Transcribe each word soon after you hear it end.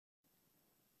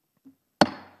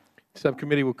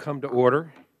Subcommittee will come to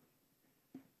order.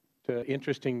 It's an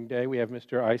interesting day. We have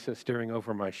Mr. Issa staring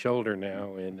over my shoulder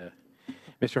now, and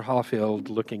Mr. Hallfield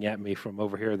looking at me from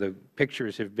over here. The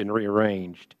pictures have been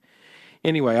rearranged.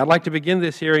 Anyway, I'd like to begin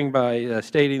this hearing by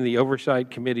stating the Oversight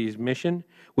Committee's mission.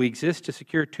 We exist to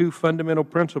secure two fundamental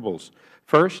principles.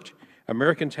 First,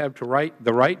 Americans have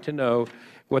the right to know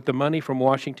what the money from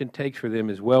Washington takes for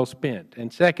them is well spent.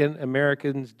 And second,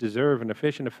 Americans deserve an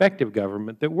efficient, effective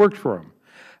government that works for them.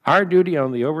 Our duty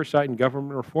on the Oversight and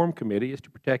Government Reform Committee is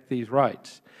to protect these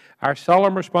rights. Our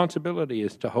solemn responsibility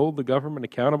is to hold the government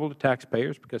accountable to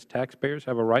taxpayers because taxpayers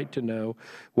have a right to know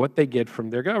what they get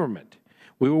from their government.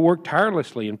 We will work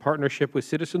tirelessly in partnership with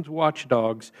citizens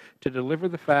watchdogs to deliver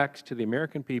the facts to the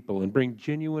American people and bring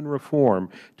genuine reform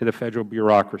to the Federal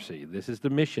bureaucracy. This is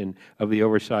the mission of the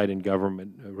Oversight and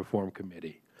Government Reform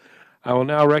Committee. I will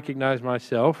now recognize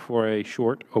myself for a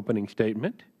short opening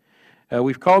statement.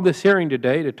 We've called this hearing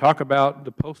today to talk about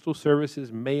the Postal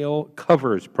Service's mail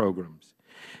covers programs.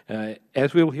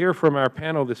 As we will hear from our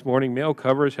panel this morning, mail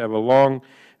covers have a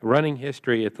long-running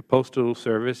history at the Postal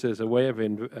Service as a way of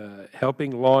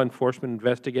helping law enforcement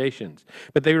investigations,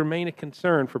 but they remain a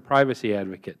concern for privacy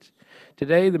advocates.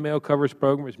 Today, the mail covers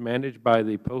program is managed by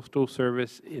the Postal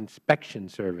Service Inspection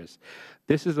Service.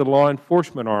 This is the law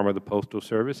enforcement arm of the Postal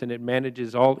Service, and it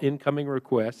manages all incoming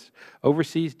requests,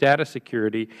 oversees data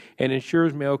security, and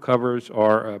ensures mail covers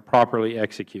are properly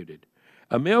executed.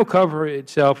 A mail cover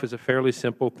itself is a fairly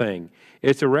simple thing.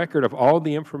 It's a record of all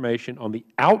the information on the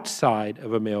outside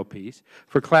of a mail piece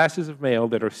for classes of mail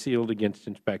that are sealed against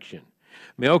inspection.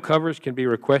 Mail covers can be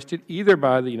requested either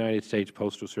by the United States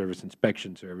Postal Service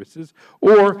Inspection Services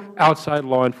or outside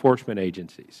law enforcement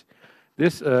agencies.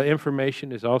 This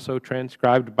information is also often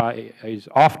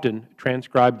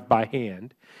transcribed by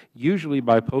hand, usually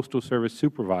by Postal Service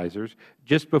supervisors,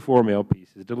 just before mail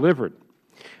piece is delivered.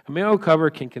 A mail cover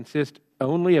can consist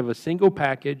only of a single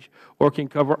package or can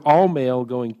cover all mail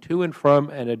going to and from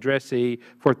an addressee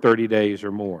for 30 days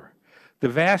or more. The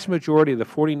vast majority of the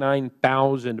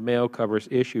 49,000 mail covers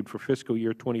issued for fiscal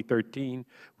year 2013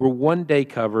 were one-day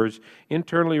covers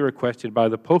internally requested by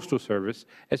the Postal Service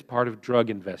as part of drug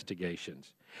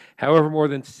investigations. However, more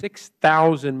than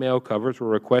 6,000 mail covers were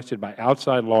requested by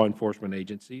outside law enforcement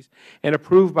agencies and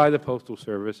approved by the Postal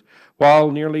Service,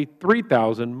 while nearly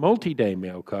 3,000 multi-day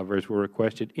mail covers were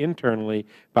requested internally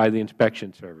by the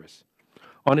Inspection Service.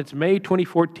 On its May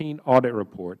 2014 audit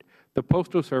report, the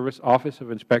Postal Service Office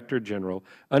of Inspector General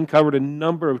uncovered a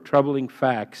number of troubling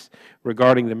facts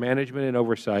regarding the management and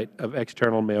oversight of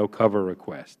external mail cover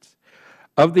requests.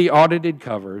 Of the audited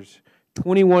covers,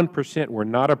 21% were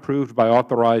not approved by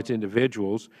authorized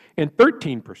individuals, and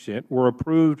 13% were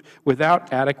approved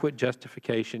without adequate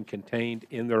justification contained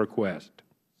in the request.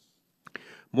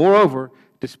 Moreover,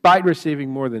 despite receiving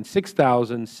more than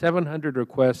 6,700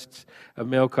 requests of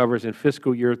mail covers in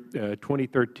fiscal year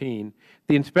 2013,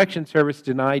 the Inspection Service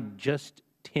denied just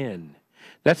 10.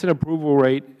 That's an approval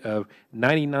rate of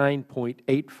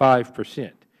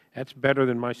 99.85%. That's better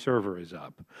than my server is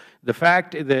up. The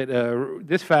fact that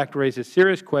this fact raises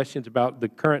serious questions about the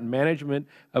current management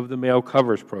of the mail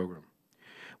covers program.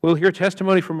 We'll hear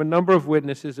testimony from a number of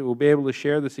witnesses that will be able to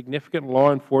share the significant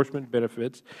law enforcement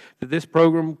benefits that this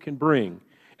program can bring,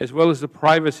 as well as the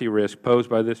privacy risk posed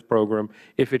by this program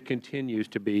if it continues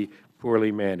to be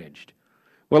poorly managed.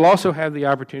 We'll also have the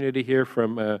opportunity to hear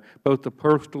from both the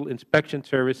Postal Inspection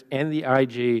Service and the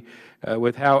IG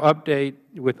with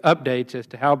updates as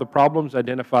to how the problems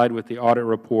identified with the audit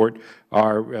report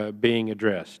are being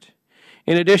addressed.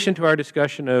 In addition to our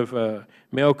discussion of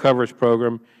mail covers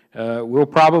program, we'll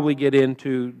probably get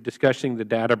into discussing the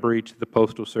data breach the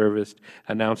Postal Service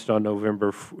announced on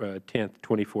November 10,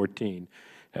 2014.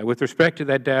 With respect to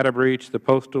that data breach, the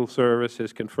Postal Service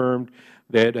has confirmed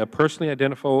that personally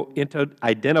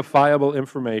identifiable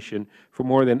information for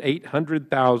more than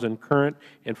 800,000 current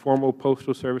and former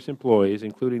Postal Service employees,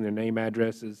 including their name,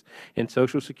 addresses, and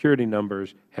Social Security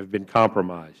numbers, have been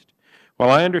compromised. While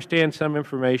I understand some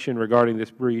information regarding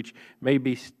this breach may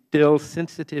be still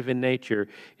sensitive in nature,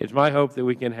 it's my hope that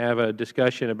we can have a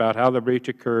discussion about how the breach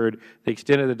occurred, the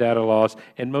extent of the data loss,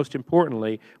 and most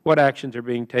importantly, what actions are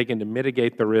being taken to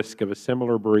mitigate the risk of a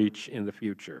similar breach in the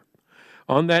future.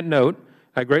 On that note,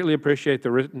 I greatly appreciate the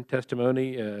written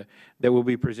testimony that will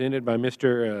be presented by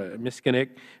Mr.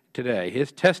 Miskinik today.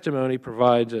 His testimony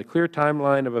provides a clear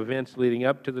timeline of events leading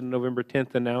up to the November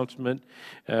 10th announcement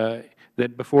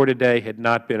that before today had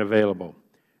not been available.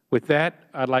 With that,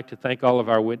 I'd like to thank all of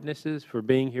our witnesses for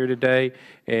being here today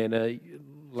and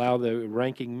allow the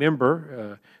ranking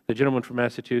member, the gentleman from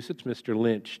Massachusetts, Mr.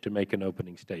 Lynch, to make an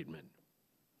opening statement.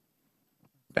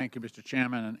 Thank you, Mr.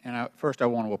 Chairman. First, I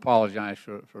want to apologize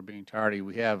for being tardy.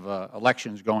 We have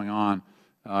elections going on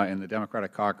in the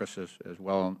Democratic caucus as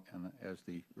well as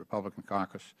the Republican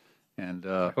caucus. And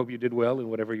I hope you did well in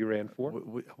whatever you ran for.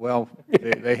 Well,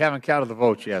 they haven't counted the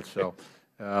votes yet, so,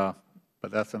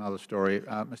 but that's another story.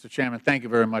 Mr. Chairman, thank you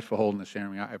very much for holding this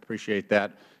hearing. I appreciate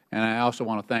that. And I also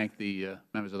want to thank the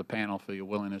members of the panel for your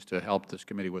willingness to help this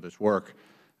committee with its work.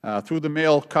 Through the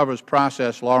mail covers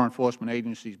process, law enforcement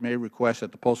agencies may request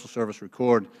that the Postal Service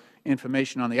record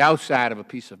information on the outside of a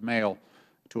piece of mail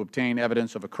to obtain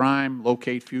evidence of a crime,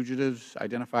 locate fugitives,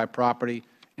 identify property,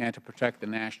 and to protect the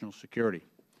national security.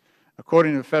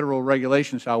 According to Federal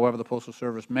regulations, however, the Postal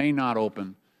Service may not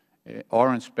open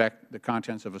or inspect the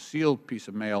contents of a sealed piece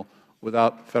of mail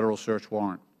without Federal search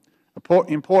warrant.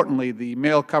 Importantly, the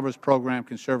mail covers program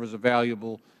can serve as a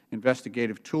valuable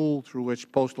investigative tool through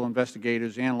which postal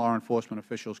investigators and law enforcement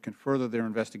officials can further their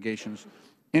investigations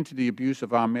into the abuse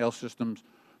of our mail systems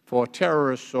for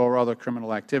terrorists or other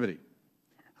criminal activity.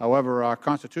 However, our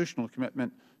constitutional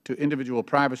commitment to individual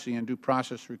privacy and due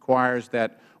process requires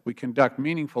that we conduct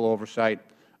meaningful oversight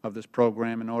of this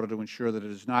program in order to ensure that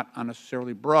it is not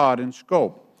unnecessarily broad in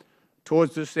scope.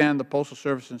 Towards this end, the Postal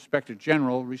Service Inspector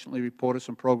General recently reported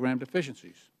some program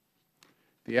deficiencies.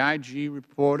 The IG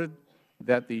reported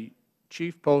that the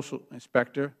Chief Postal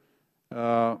Inspector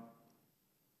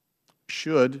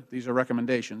should, these are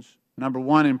recommendations, number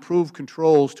one, improve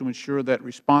controls to ensure that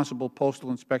responsible Postal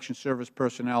Inspection Service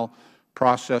personnel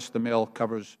process the mail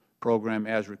covers program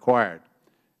as required.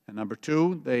 And number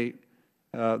two, the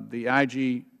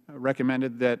IG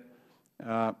recommended that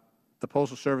the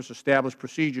Postal Service establish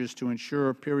procedures to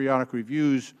ensure periodic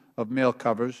reviews of mail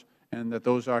covers and that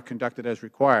those are conducted as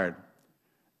required.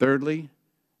 Thirdly,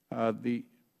 the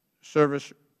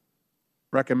Service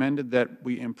recommended that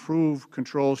we improve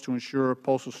controls to ensure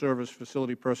Postal Service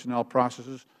facility personnel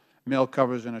processes mail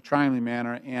covers in a timely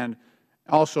manner, and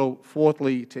also,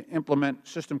 fourthly, to implement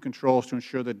system controls to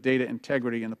ensure that data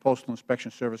integrity in the Postal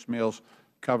Inspection Service mails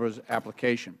covers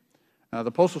application.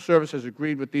 The Postal Service has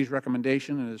agreed with these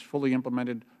recommendations and has fully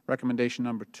implemented recommendation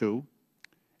number 2,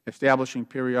 establishing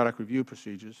periodic review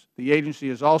procedures. The agency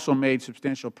has also made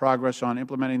substantial progress on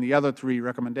implementing the other 3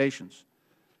 recommendations.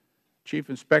 Chief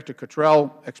Inspector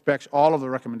Cottrell expects all of the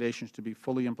recommendations to be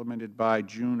fully implemented by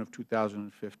June of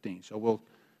 2015. So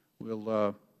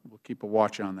we'll keep a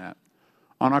watch on that.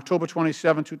 On October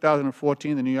 27,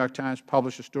 2014, the New York Times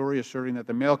published a story asserting that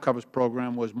the mail covers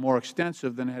program was more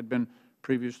extensive than had been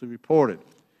previously reported.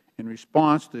 In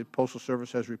response, the Postal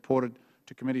Service has reported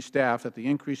to committee staff that the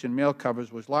increase in mail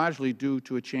covers was largely due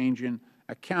to a change in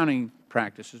accounting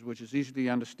practices, which is easily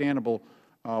understandable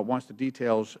once the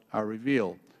details are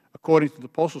revealed. According to the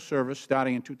Postal Service,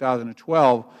 starting in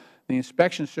 2012, the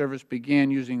Inspection Service began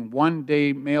using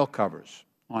one-day mail covers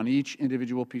on each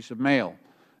individual piece of mail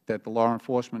that the law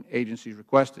enforcement agencies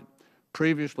requested.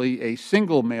 Previously, a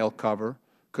single mail cover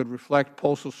could reflect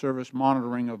Postal Service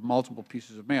monitoring of multiple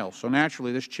pieces of mail. So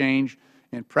naturally, this change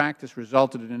in practice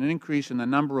resulted in an increase in the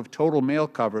number of total mail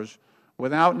covers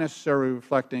without necessarily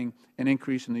reflecting an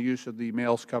increase in the use of the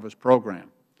mail covers program.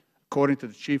 According to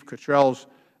the Chief Cottrell's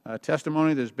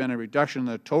testimony, there has been a reduction in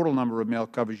the total number of mail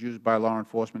covers used by law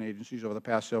enforcement agencies over the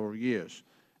past several years.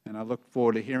 And I look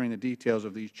forward to hearing the details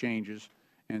of these changes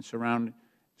and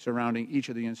surrounding each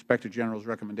of the Inspector General's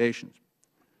recommendations.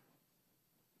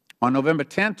 On November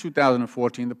 10,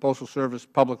 2014, the Postal Service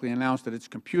publicly announced that its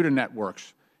computer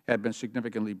networks had been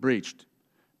significantly breached.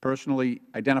 Personally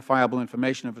identifiable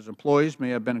information of its employees may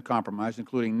have been compromised,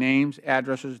 including names,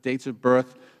 addresses, dates of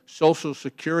birth, Social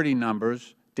Security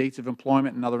numbers, dates of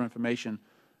employment, and other information.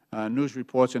 News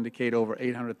reports indicate over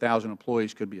 800,000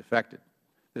 employees could be affected.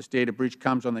 This data breach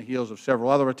comes on the heels of several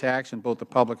other attacks in both the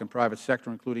public and private sector,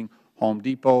 including Home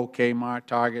Depot, Kmart,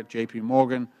 Target, J.P.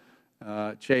 Morgan,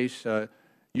 Chase,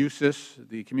 USPS,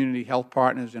 the Community Health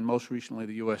Partners, and most recently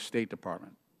the U.S. State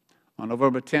Department. On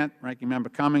November 10th, Ranking Member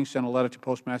Cummings sent a letter to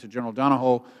Postmaster General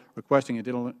Donahoe requesting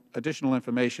additional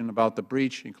information about the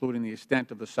breach, including the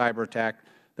extent of the cyber attack,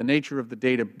 the nature of the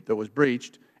data that was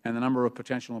breached, and the number of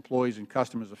potential employees and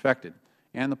customers affected,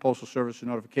 and the Postal Service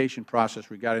notification process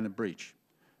regarding the breach.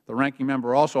 The Ranking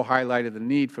Member also highlighted the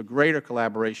need for greater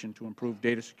collaboration to improve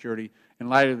data security in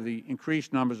light of the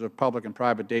increased numbers of public and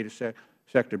private data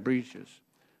sector breaches.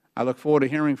 I look forward to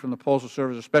hearing from the Postal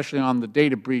Service, especially on the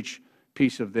data breach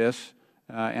piece of this,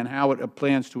 and how it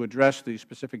plans to address the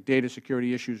specific data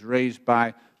security issues raised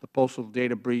by the postal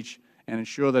data breach and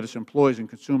ensure that its employees and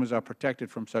consumers are protected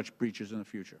from such breaches in the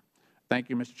future. Thank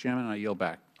you, Mr. Chairman, and I yield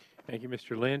back. Thank you,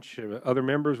 Mr. Lynch. Other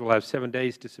members will have 7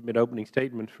 days to submit opening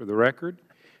statements for the record.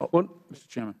 Well, Mr.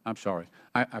 Chairman, I'm sorry.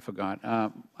 I forgot.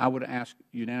 I would ask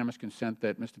unanimous consent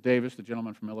that Mr. Davis, the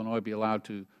gentleman from Illinois, be allowed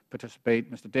to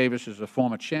participate. Mr. Davis is a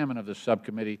former chairman of this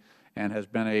subcommittee and has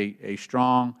been a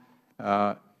strong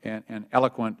and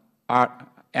eloquent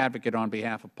advocate on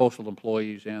behalf of postal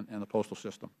employees and the postal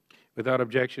system. without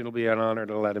objection, it will be an honor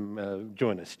to let him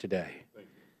join us today.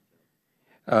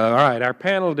 All right, our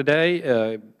panel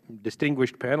today,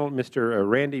 distinguished panel, Mr.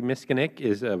 Randy Miskinek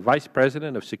is Vice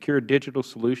President of Secure Digital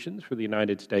Solutions for the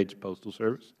United States Postal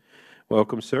Service.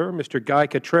 Welcome, sir. Mr. Guy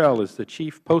Cottrell is the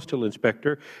Chief Postal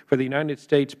Inspector for the United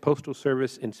States Postal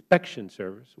Service Inspection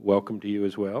Service. Welcome to you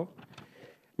as well.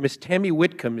 Ms. Tammy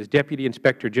Whitcomb is Deputy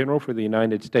Inspector General for the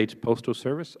United States Postal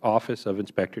Service, Office of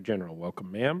Inspector General.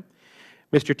 Welcome, ma'am.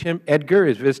 Mr. Tim Edgar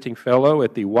is Visiting Fellow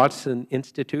at the Watson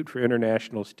Institute for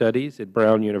International Studies at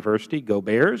Brown University. Go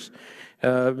Bears.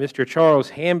 Mr. Charles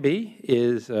Hamby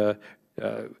is a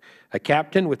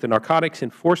captain with the Narcotics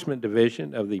Enforcement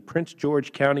Division of the Prince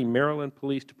George County, Maryland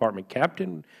Police Department.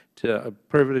 Captain, it's a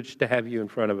privilege to have you in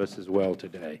front of us as well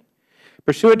today.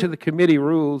 Pursuant to the committee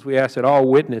rules, we ask that all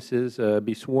witnesses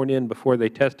be sworn in before they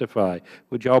testify.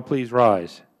 Would you all please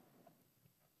rise?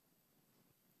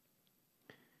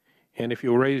 And if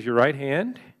you will raise your right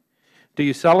hand, do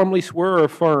you solemnly swear or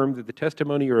affirm that the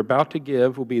testimony you are about to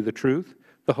give will be the truth,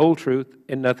 the whole truth,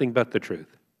 and nothing but the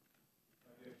truth?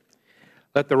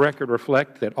 Let the record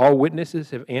reflect that all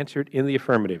witnesses have answered in the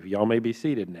affirmative. You all may be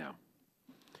seated now.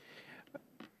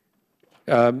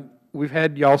 We've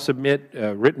had you all submit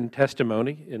written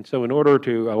testimony, and so in order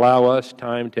to allow us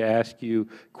time to ask you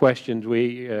questions,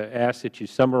 we ask that you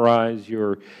summarize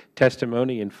your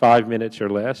testimony in 5 minutes or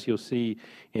less. You'll see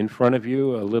in front of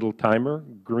you a little timer.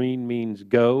 Green means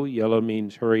go, yellow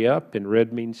means hurry up, and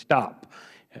red means stop.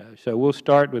 So we'll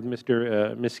start with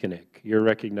Mr. Miskinek. You're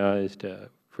recognized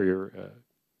for your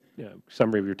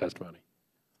summary of your testimony.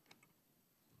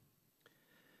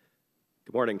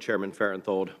 Good morning, Chairman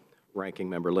Farenthold, Ranking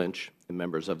Member Lynch, and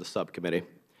members of the subcommittee.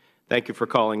 Thank you for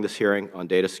calling this hearing on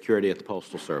data security at the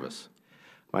Postal Service.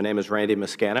 My name is Randy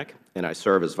Miskinek, and I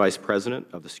serve as Vice President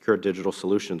of the Secure Digital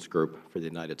Solutions Group for the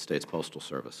United States Postal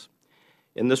Service.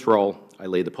 In this role, I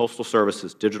lead the Postal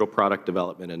Service's digital product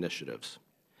development initiatives.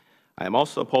 I am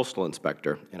also a postal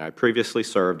inspector, and I previously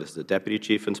served as the Deputy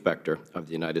Chief Inspector of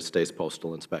the United States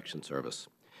Postal Inspection Service.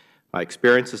 My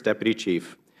experience as Deputy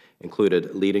Chief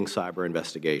included leading cyber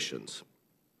investigations.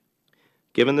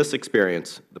 Given this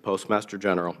experience, the Postmaster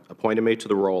General appointed me to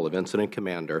the role of Incident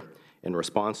Commander in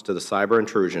response to the cyber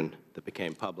intrusion that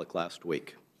became public last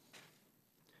week.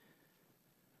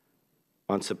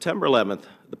 On September 11th,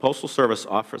 the Postal Service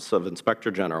Office of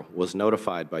Inspector General was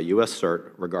notified by U.S.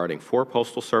 CERT regarding 4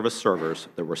 Postal Service servers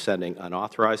that were sending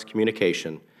unauthorized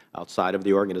communication outside of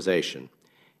the organization,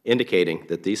 indicating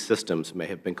that these systems may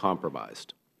have been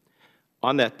compromised.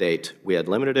 On that date, we had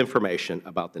limited information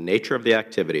about the nature of the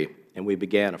activity, and we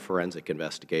began a forensic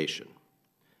investigation.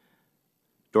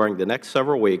 During the next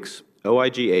several weeks,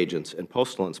 OIG agents and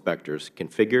postal inspectors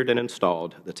configured and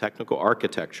installed the technical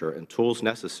architecture and tools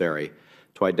necessary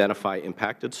to identify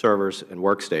impacted servers and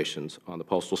workstations on the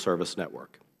Postal Service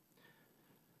network.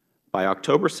 By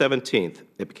October 17th,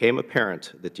 it became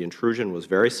apparent that the intrusion was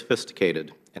very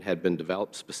sophisticated and had been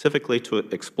developed specifically to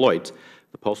exploit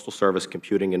the Postal Service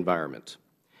computing environment.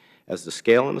 As the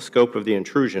scale and the scope of the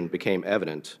intrusion became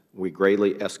evident, we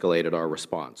greatly escalated our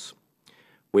response.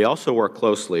 We also worked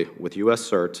closely with U.S.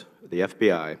 CERT, the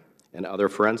FBI, and other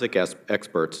forensic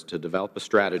experts to develop a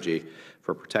strategy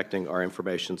for protecting our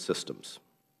information systems.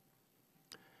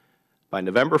 By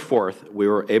November 4th, we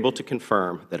were able to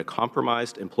confirm that a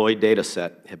compromised employee data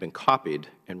set had been copied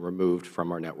and removed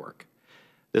from our network.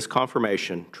 This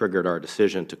confirmation triggered our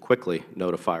decision to quickly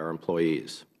notify our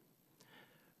employees.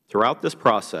 Throughout this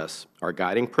process, our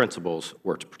guiding principles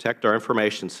were to protect our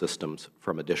information systems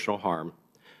from additional harm,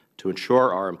 to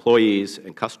ensure our employees'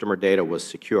 and customer data was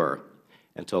secure,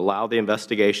 and to allow the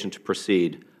investigation to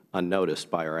proceed unnoticed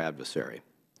by our adversary.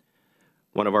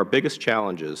 One of our biggest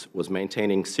challenges was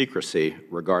maintaining secrecy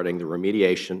regarding the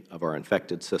remediation of our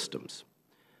infected systems.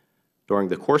 During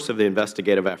the course of the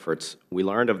investigative efforts, we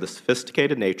learned of the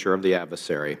sophisticated nature of the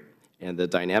adversary and the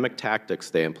dynamic tactics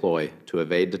they employ to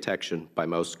evade detection by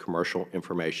most commercial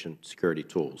information security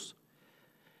tools.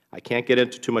 I can't get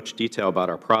into too much detail about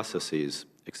our processes,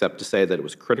 except to say that it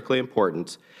was critically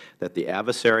important that the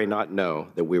adversary not know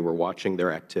that we were watching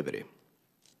their activity.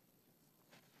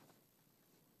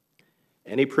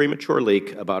 Any premature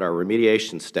leak about our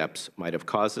remediation steps might have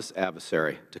caused this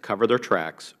adversary to cover their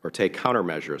tracks or take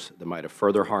countermeasures that might have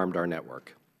further harmed our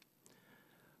network.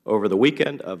 Over the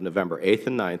weekend of November 8th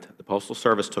and 9th, the Postal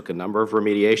Service took a number of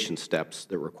remediation steps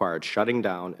that required shutting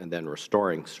down and then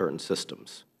restoring certain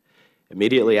systems.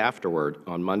 Immediately afterward,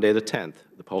 on Monday the 10th,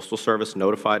 the Postal Service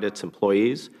notified its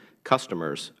employees,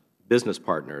 customers, business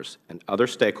partners, and other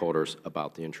stakeholders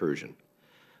about the intrusion.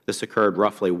 This occurred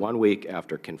roughly 1 week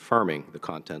after confirming the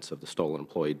contents of the stolen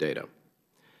employee data.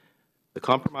 The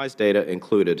compromised data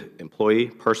included employee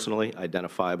personally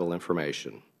identifiable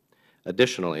information.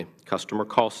 Additionally, customer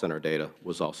call center data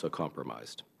was also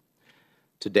compromised.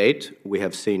 To date, we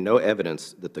have seen no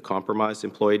evidence that the compromised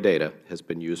employee data has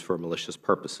been used for malicious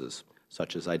purposes,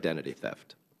 such as identity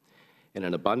theft. In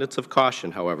an abundance of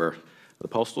caution, however, the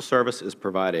Postal Service is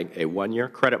providing a 1-year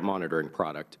credit monitoring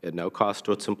product at no cost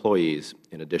to its employees,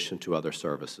 in addition to other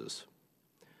services.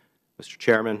 Mr.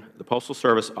 Chairman, the Postal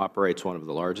Service operates one of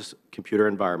the largest computer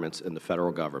environments in the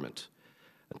Federal Government.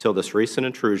 Until this recent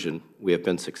intrusion, we have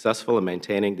been successful in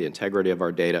maintaining the integrity of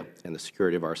our data and the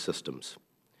security of our systems.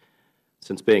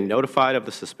 Since being notified of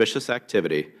the suspicious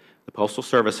activity, the Postal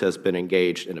Service has been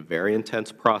engaged in a very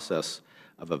intense process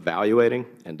of evaluating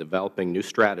and developing new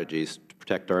strategies to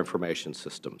protect our information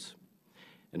systems.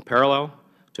 In parallel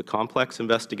to complex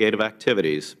investigative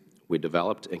activities, we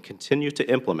developed and continue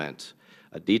to implement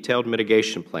a detailed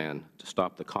mitigation plan to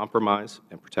stop the compromise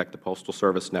and protect the Postal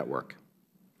Service network.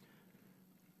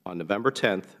 On November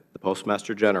 10th, the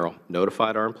Postmaster General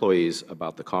notified our employees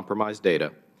about the compromised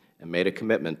data and made a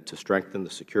commitment to strengthen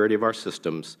the security of our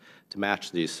systems to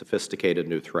match these sophisticated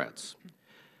new threats.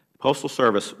 The Postal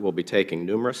Service will be taking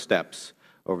numerous steps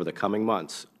over the coming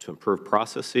months to improve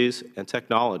processes and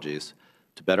technologies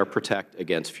to better protect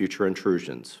against future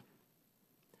intrusions.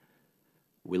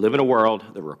 We live in a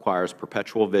world that requires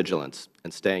perpetual vigilance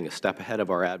and staying a step ahead of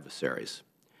our adversaries.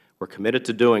 We're committed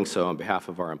to doing so on behalf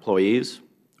of our employees,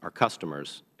 our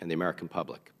customers, and the American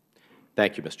public.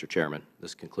 Thank you, Mr. Chairman.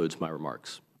 This concludes my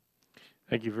remarks.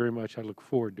 Thank you very much. I look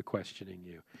forward to questioning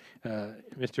you.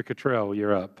 Mr. Cottrell,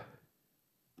 you're up.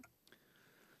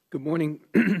 Good morning.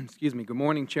 Excuse me. Good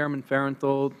morning, Chairman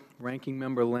Farenthold, Ranking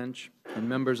Member Lynch, and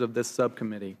members of this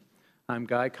subcommittee. I'm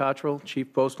Guy Cottrell,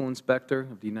 Chief Postal Inspector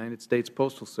of the United States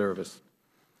Postal Service.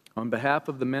 On behalf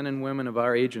of the men and women of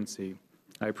our agency,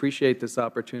 I appreciate this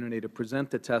opportunity to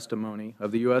present the testimony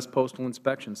of the U.S. Postal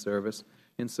Inspection Service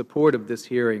in support of this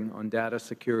hearing on data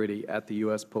security at the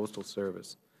U.S. Postal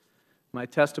Service. My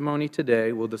testimony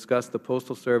today will discuss the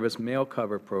Postal Service mail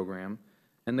cover program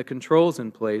and the controls in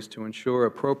place to ensure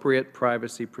appropriate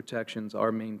privacy protections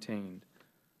are maintained.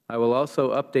 I will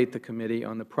also update the committee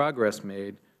on the progress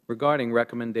made regarding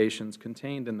recommendations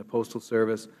contained in the Postal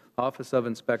Service Office of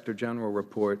Inspector General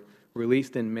report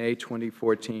released in May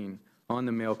 2014 on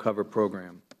the mail cover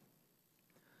program.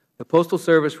 The Postal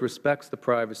Service respects the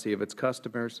privacy of its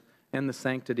customers and the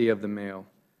sanctity of the mail.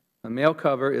 A mail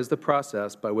cover is the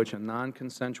process by which a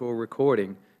non-consensual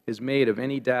recording is made of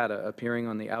any data appearing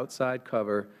on the outside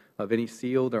cover of any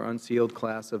sealed or unsealed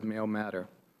class of mail matter.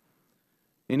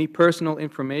 Any personal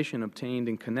information obtained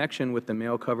in connection with the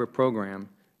mail cover program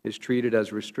is treated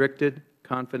as restricted,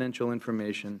 confidential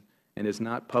information and is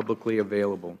not publicly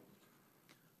available.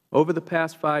 Over the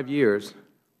past 5 years,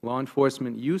 law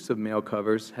enforcement use of mail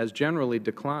covers has generally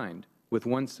declined, with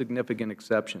one significant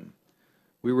exception.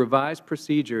 We revised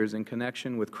procedures in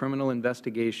connection with criminal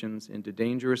investigations into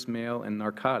dangerous mail and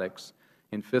narcotics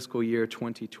in fiscal year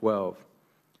 2012.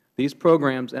 These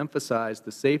programs emphasize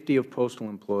the safety of postal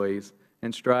employees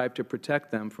and strive to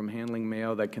protect them from handling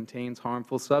mail that contains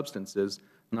harmful substances,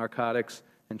 narcotics,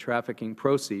 and trafficking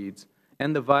proceeds,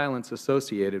 and the violence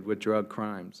associated with drug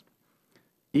crimes.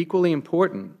 Equally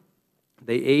important,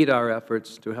 they aid our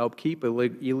efforts to help keep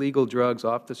illegal drugs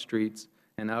off the streets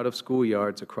and out of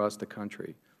schoolyards across the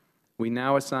country. We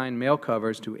now assign mail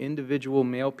covers to individual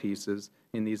mail pieces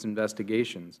in these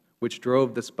investigations, which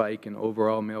drove the spike in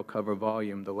overall mail cover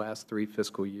volume the last 3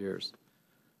 fiscal years.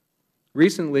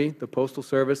 Recently, the Postal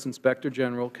Service Inspector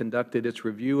General conducted its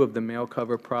review of the mail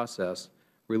cover process,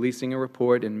 releasing a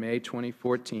report in May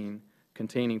 2014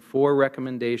 containing 4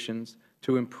 recommendations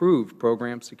to improve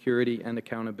program security and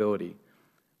accountability.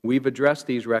 We've addressed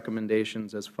these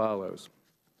recommendations as follows.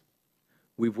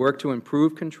 We've worked to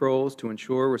improve controls to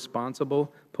ensure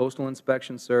responsible Postal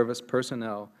Inspection Service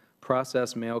personnel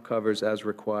process mail covers as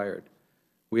required.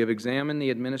 We have examined the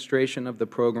administration of the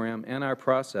program and our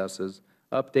processes,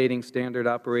 updating standard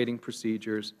operating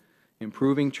procedures,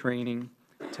 improving training,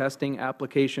 testing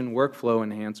application workflow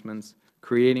enhancements,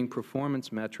 creating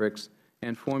performance metrics,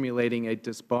 and formulating a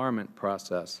disbarment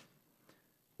process.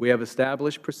 We have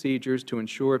established procedures to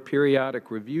ensure periodic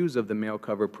reviews of the mail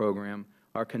cover program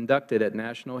are conducted at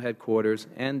national headquarters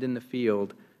and in the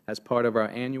field as part of our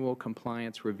annual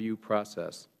compliance review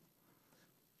process.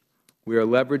 We are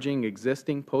leveraging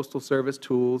existing Postal Service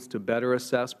tools to better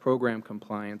assess program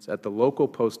compliance at the local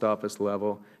post office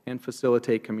level and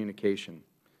facilitate communication.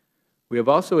 We have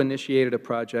also initiated a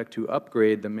project to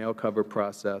upgrade the mail cover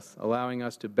process, allowing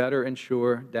us to better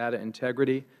ensure data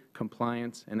integrity,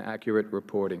 compliance, and accurate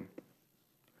reporting.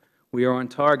 We are on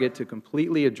target to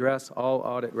completely address all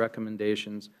audit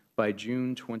recommendations by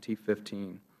June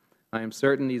 2015. I am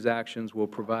certain these actions will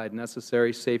provide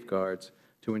necessary safeguards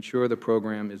to ensure the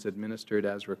program is administered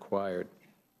as required.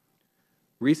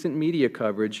 Recent media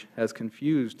coverage has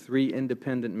confused 3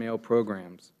 independent mail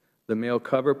programs: the Mail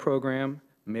Cover Program,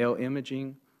 Mail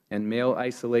Imaging, and Mail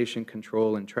Isolation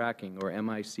Control and Tracking, or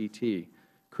MICT,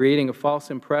 creating a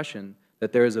false impression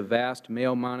that there is a vast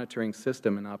mail monitoring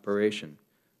system in operation.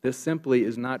 This simply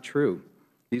is not true.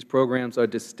 These programs are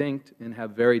distinct and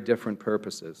have very different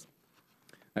purposes.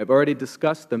 I have already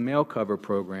discussed the Mail Cover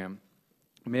Program.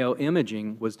 Mail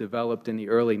imaging was developed in the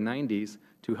early 90s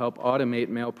to help automate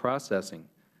mail processing.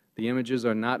 The images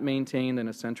are not maintained in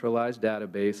a centralized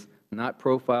database, not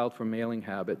profiled for mailing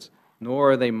habits,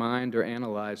 nor are they mined or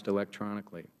analyzed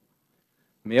electronically.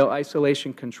 Mail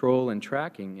Isolation Control and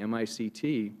Tracking,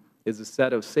 MICT, is a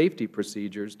set of safety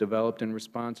procedures developed in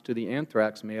response to the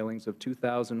anthrax mailings of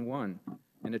 2001,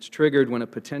 and it's triggered when a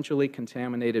potentially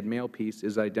contaminated mail piece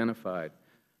is identified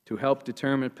to help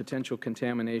determine potential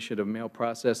contamination of mail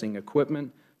processing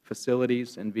equipment,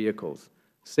 facilities, and vehicles.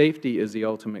 Safety is the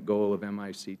ultimate goal of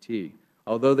MICT,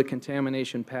 although the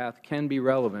contamination path can be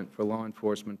relevant for law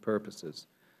enforcement purposes.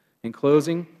 In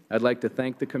closing, I'd like to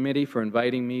thank the committee for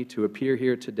inviting me to appear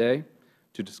here today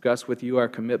to discuss with you our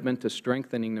commitment to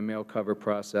strengthening the mail cover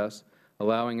process,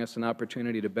 allowing us an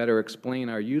opportunity to better explain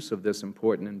our use of this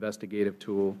important investigative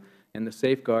tool and the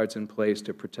safeguards in place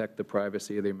to protect the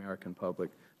privacy of the American public.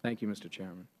 Thank you, Mr.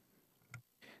 Chairman.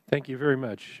 Thank you very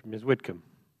much. Ms. Whitcomb.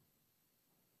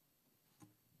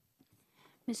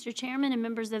 Mr. Chairman and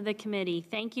members of the committee,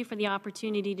 thank you for the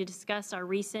opportunity to discuss our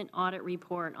recent audit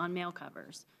report on mail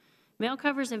covers. Mail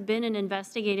covers have been an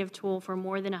investigative tool for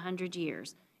more than 100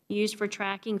 years, used for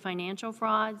tracking financial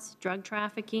frauds, drug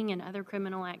trafficking, and other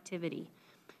criminal activity.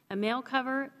 A mail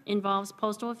cover involves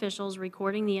postal officials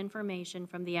recording the information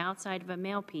from the outside of a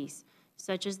mail piece,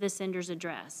 such as the sender's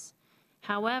address.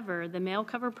 However, the mail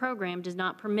cover program does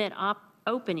not permit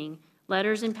opening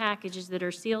letters and packages that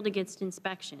are sealed against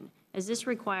inspection, as this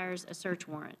requires a search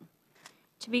warrant.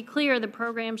 To be clear, the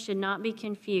program should not be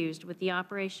confused with the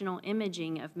operational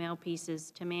imaging of mail pieces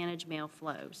to manage mail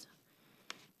flows.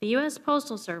 The U.S.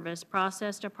 Postal Service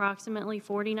processed approximately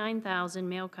 49,000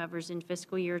 mail covers in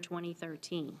fiscal year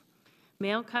 2013.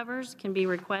 Mail covers can be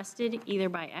requested either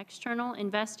by external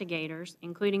investigators,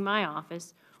 including my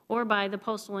office, or by the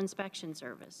Postal Inspection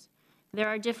Service. There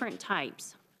are different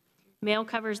types: mail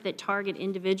covers that target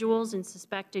individuals in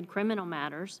suspected criminal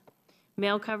matters,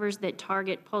 mail covers that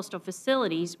target postal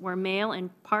facilities where mail and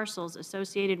parcels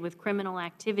associated with criminal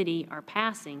activity are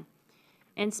passing,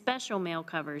 and special mail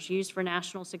covers used for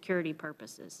national security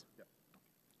purposes.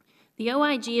 The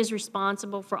OIG is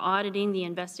responsible for auditing the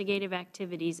investigative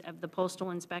activities of the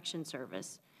Postal Inspection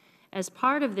Service. As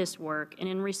part of this work and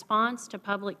in response to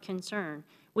public concern,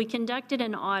 we conducted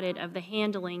an audit of the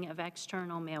handling of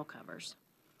external mail covers.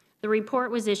 The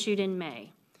report was issued in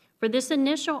May. For this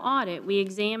initial audit, we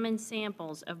examined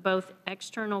samples of both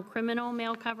external criminal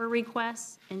mail cover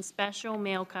requests and special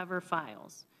mail cover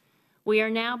files. We are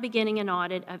now beginning an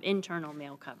audit of internal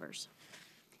mail covers.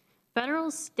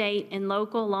 Federal, state, and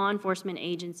local law enforcement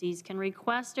agencies can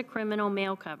request a criminal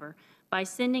mail cover by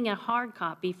sending a hard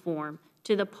copy form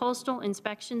to the Postal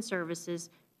Inspection Service's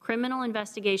Criminal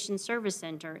Investigation Service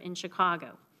Center in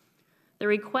Chicago. The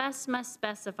request must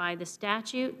specify the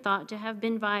statute thought to have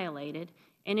been violated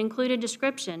and include a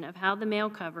description of how the mail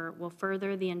cover will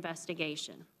further the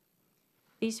investigation.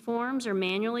 These forms are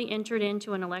manually entered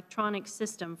into an electronic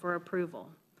system for approval.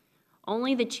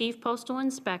 Only the Chief Postal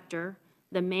Inspector,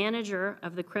 the manager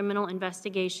of the Criminal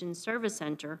Investigation Service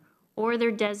Center, or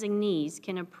their designees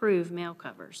can approve mail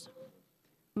covers.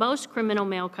 Most criminal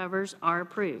mail covers are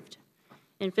approved.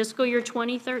 In fiscal year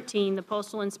 2013, the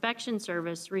Postal Inspection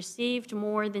Service received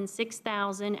more than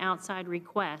 6,000 outside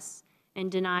requests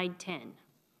and denied 10.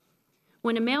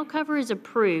 When a mail cover is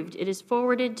approved, it is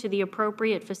forwarded to the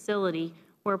appropriate facility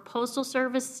where Postal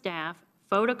Service staff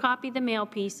photocopy the mail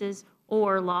pieces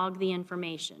or log the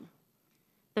information.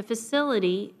 The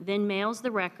facility then mails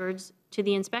the records to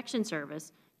the Inspection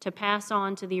Service to pass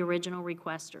on to the original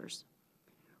requesters.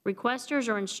 Requesters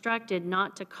are instructed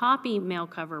not to copy mail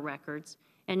cover records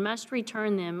and must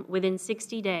return them within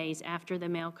 60 days after the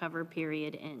mail cover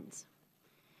period ends.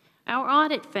 Our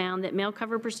audit found that mail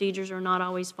cover procedures are not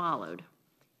always followed.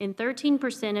 In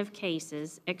 13% of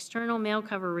cases, external mail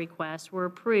cover requests were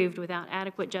approved without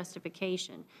adequate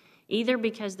justification, either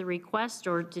because the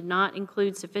requester did not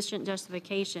include sufficient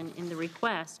justification in the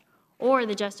request or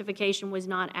the justification was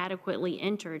not adequately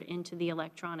entered into the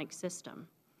electronic system.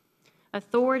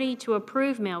 Authority to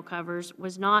approve mail covers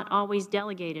was not always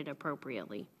delegated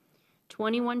appropriately.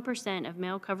 21% of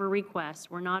mail cover requests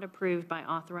were not approved by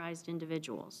authorized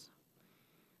individuals.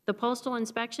 The Postal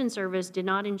Inspection Service did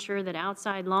not ensure that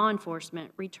outside law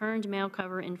enforcement returned mail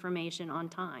cover information on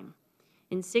time.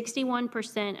 In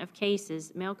 61% of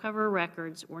cases, mail cover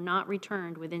records were not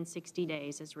returned within 60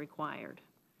 days as required.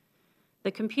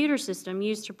 The computer system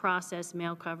used to process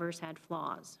mail covers had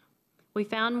flaws. We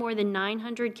found more than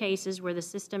 900 cases where the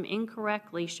system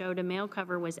incorrectly showed a mail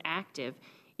cover was active,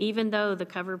 even though the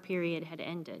cover period had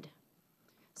ended.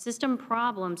 System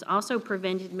problems also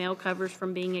prevented mail covers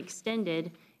from being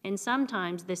extended, and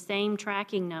sometimes the same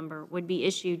tracking number would be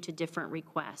issued to different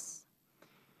requests.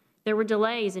 There were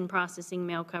delays in processing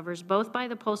mail covers, both by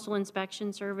the Postal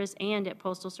Inspection Service and at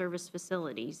Postal Service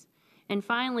facilities. And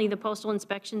finally, the Postal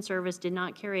Inspection Service did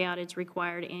not carry out its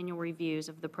required annual reviews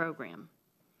of the program.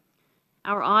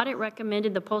 Our audit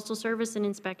recommended the Postal Service and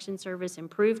Inspection Service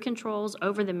improve controls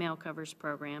over the mail covers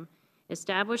program,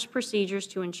 establish procedures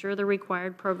to ensure the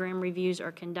required program reviews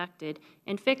are conducted,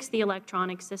 and fix the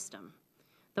electronic system.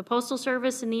 The Postal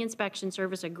Service and the Inspection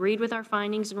Service agreed with our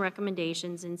findings and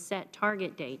recommendations and set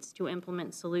target dates to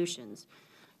implement solutions.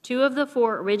 2 of the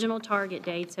 4 original target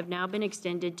dates have now been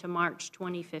extended to March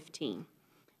 2015.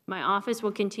 My office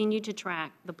will continue to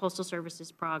track the Postal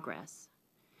Service's progress.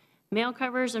 Mail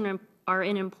covers are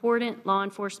an important law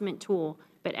enforcement tool,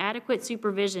 but adequate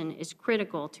supervision is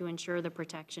critical to ensure the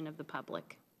protection of the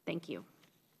public. Thank you.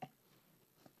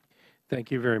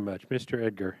 Thank you very much. Mr.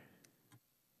 Edgar.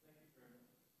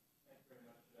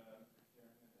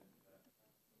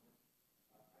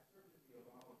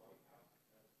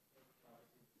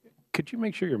 Could you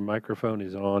make sure your microphone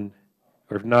is on?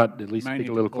 Or if not, at least Might speak need a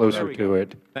to little pull it closer up. to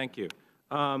it. Thank you.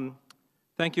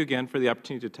 Thank you again for the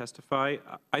opportunity to testify.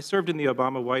 I served in the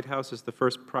Obama White House as the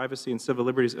first privacy and civil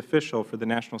liberties official for the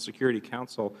National Security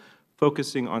Council,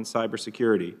 focusing on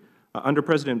cybersecurity. Under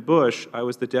President Bush, I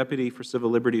was the Deputy for Civil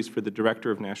Liberties for the Director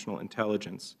of National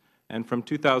Intelligence. And from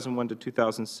 2001 to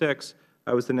 2006,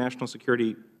 I was the National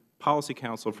Security Policy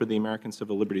Counsel for the American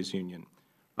Civil Liberties Union.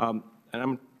 And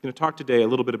I'm going to talk today a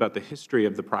little bit about the history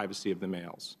of the privacy of the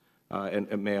mail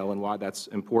and why that's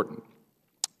important.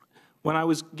 When I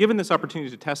was given this opportunity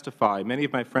to testify, many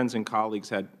of my friends and colleagues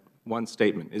had one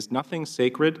statement: is nothing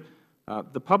sacred?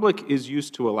 The public is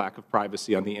used to a lack of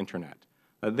privacy on the Internet.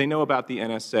 They know about the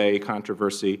NSA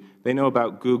controversy. They know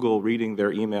about Google reading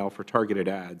their email for targeted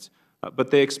ads.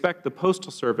 But they expect the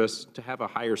Postal Service to have a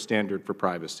higher standard for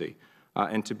privacy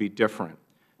and to be different.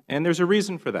 And there's a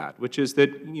reason for that, which is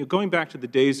that going back to the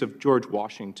days of George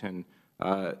Washington,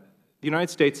 the United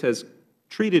States has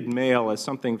treated mail as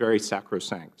something very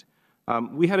sacrosanct.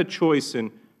 We had a choice in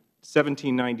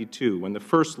 1792, when the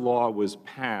first law was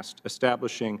passed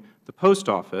establishing the post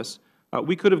office.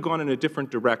 We could have gone in a different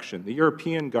direction. The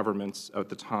European governments at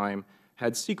the time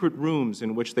had secret rooms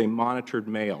in which they monitored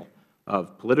mail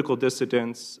of political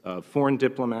dissidents, of foreign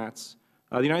diplomats.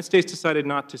 The United States decided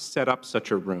not to set up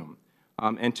such a room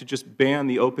and to just ban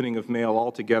the opening of mail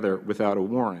altogether without a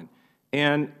warrant.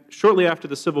 And shortly after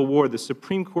the Civil War, the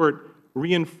Supreme Court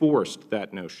reinforced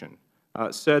that notion.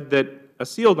 Said that a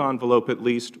sealed envelope, at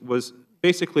least,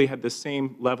 basically had the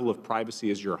same level of privacy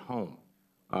as your home.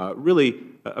 Really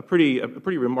a pretty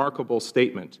remarkable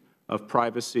statement of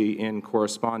privacy in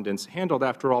correspondence, handled,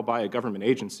 after all, by a government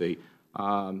agency.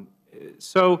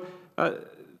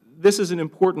 This is an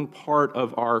important part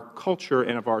of our culture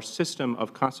and of our system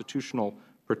of constitutional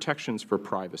protections for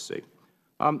privacy.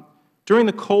 During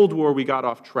the Cold War, we got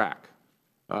off track.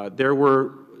 There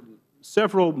were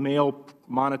several mail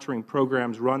monitoring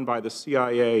programs run by the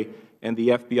CIA and the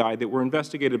FBI that were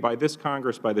investigated by this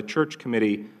Congress, by the Church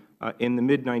Committee, in the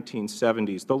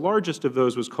mid-1970s. The largest of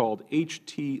those was called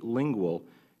HT Lingual.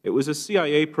 It was a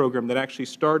CIA program that actually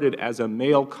started as a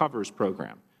mail covers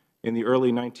program in the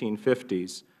early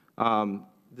 1950s.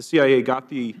 The CIA got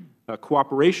the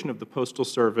cooperation of the Postal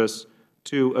Service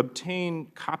to obtain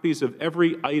copies of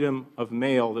every item of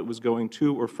mail that was going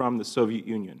to or from the Soviet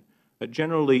Union,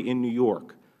 generally in New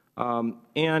York.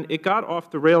 And it got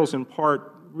off the rails in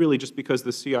part really just because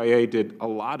the CIA did a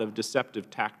lot of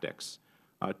deceptive tactics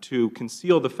to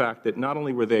conceal the fact that not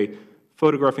only were they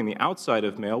photographing the outside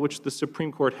of mail, which the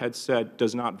Supreme Court had said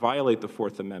does not violate the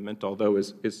Fourth Amendment, although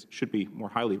should be more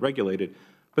highly regulated,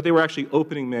 but they were actually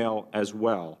opening mail as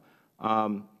well.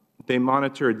 They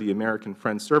monitored the American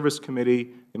Friends Service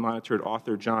Committee. They monitored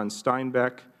author John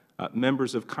Steinbeck.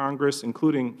 Members of Congress,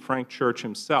 including Frank Church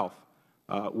himself,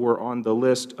 were on the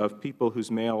list of people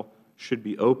whose mail should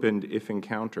be opened if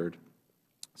encountered.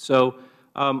 So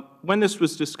when this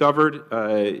was discovered,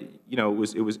 you know,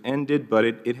 it was ended, but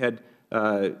it had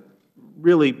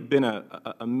really been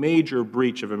a major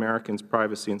breach of Americans'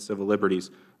 privacy and civil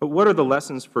liberties. But what are the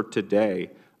lessons for today?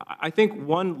 I think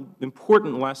one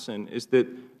important lesson is that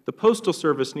the Postal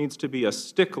Service needs to be a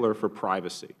stickler for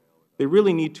privacy. They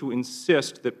really need to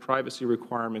insist that privacy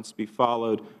requirements be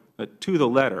followed to the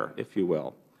letter, if you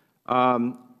will.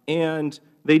 And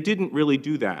they didn't really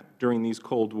do that during these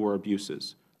Cold War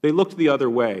abuses. They looked the other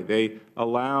way. They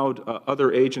allowed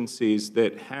other agencies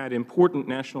that had important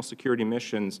national security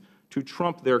missions to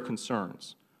trump their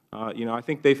concerns. You know, I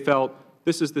think they felt,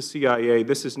 this is the CIA,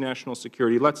 this is national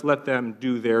security, let's let them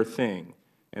do their thing.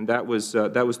 And that was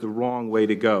the wrong way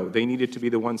to go. They needed to be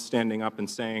the ones standing up and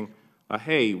saying,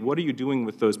 hey, what are you doing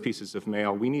with those pieces of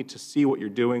mail? We need to see what you're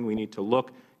doing. We need to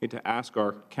look. We need to ask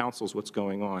our counsels what's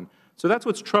going on. So that's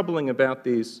what's troubling about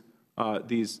these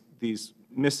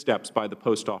missteps by the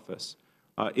Post Office,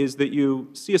 is that you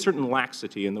see a certain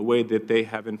laxity in the way that they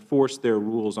have enforced their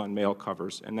rules on mail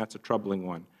covers, and that's a troubling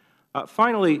one.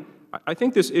 Finally, I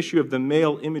think this issue of the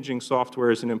mail imaging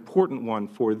software is an important one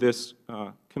for this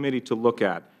committee to look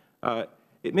at.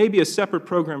 It may be a separate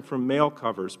program from mail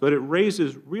covers, but it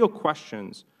raises real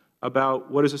questions about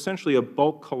what is essentially a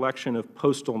bulk collection of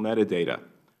postal metadata.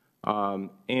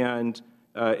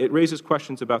 It raises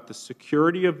questions about the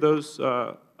security of those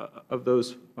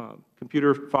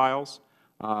computer files,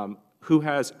 who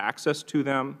has access to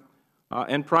them,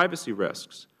 and privacy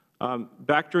risks.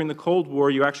 Back during the Cold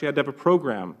War, you actually had to have a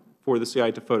program for the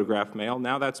CIA to photograph mail.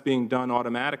 Now that's being done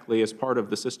automatically as part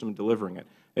of the system delivering it.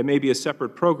 It may be a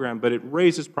separate program, but it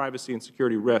raises privacy and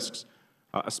security risks,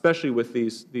 especially with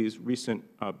these recent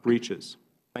breaches.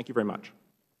 Thank you very much.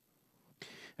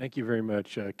 Thank you very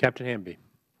much. Captain Hamby.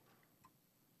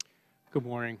 Good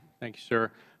morning. Thank you,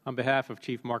 sir. On behalf of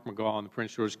Chief Mark McGaugh and the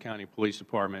Prince George's County Police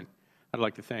Department, I'd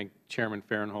like to thank Chairman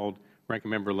Farenthold, Ranking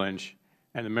Member Lynch,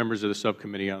 and the members of the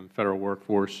Subcommittee on Federal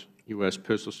Workforce, U.S.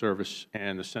 Postal Service,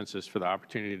 and the Census for the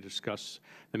opportunity to discuss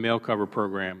the mail cover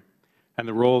program and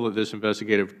the role that this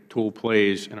investigative tool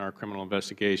plays in our criminal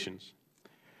investigations.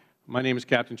 My name is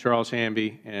Captain Charles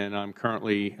Hamby, and I'm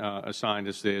currently assigned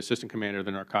as the Assistant Commander of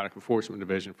the Narcotic Enforcement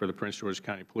Division for the Prince George's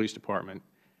County Police Department.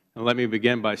 And let me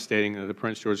begin by stating that the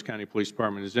Prince George's County Police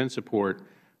Department is in support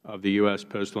of the U.S.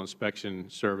 Postal Inspection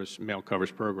Service mail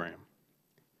covers program.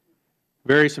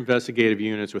 Various investigative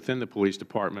units within the Police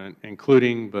Department,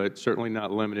 including but certainly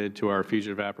not limited to our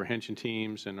fugitive apprehension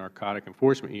teams and narcotic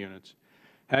enforcement units,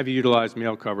 have utilized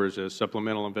mail covers as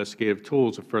supplemental investigative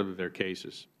tools to further their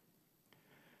cases.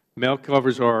 Mail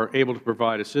covers are able to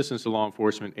provide assistance to law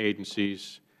enforcement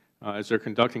agencies as they're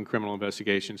conducting criminal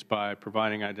investigations by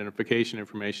providing identification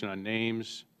information on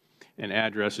names and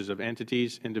addresses of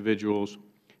entities, individuals,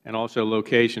 and also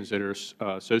locations that are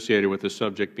associated with the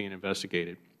subject being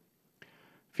investigated.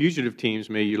 Fugitive teams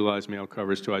may utilize mail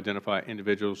covers to identify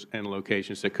individuals and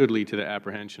locations that could lead to the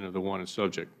apprehension of the wanted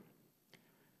subject.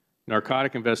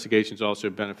 Narcotic investigations also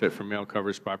benefit from mail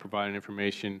covers by providing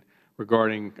information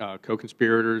regarding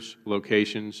co-conspirators,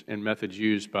 locations, and methods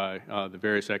used by the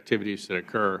various activities that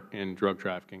occur in drug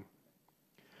trafficking.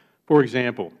 For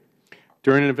example,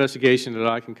 during an investigation that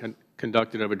I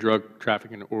conducted of a drug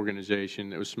trafficking organization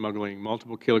that was smuggling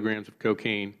multiple kilograms of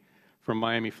cocaine from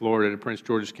Miami, Florida to Prince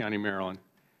George's County, Maryland,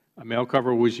 a mail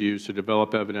cover was used to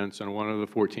develop evidence on one of the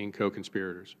 14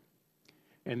 co-conspirators.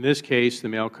 In this case, the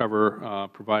mail cover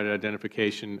provided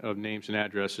identification of names and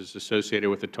addresses associated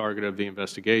with the target of the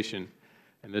investigation,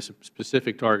 and this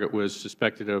specific target was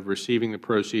suspected of receiving the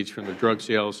proceeds from the drug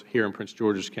sales here in Prince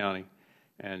George's County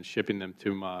and shipping them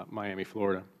to Miami,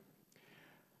 Florida.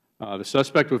 The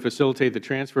suspect would facilitate the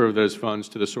transfer of those funds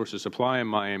to the source of supply in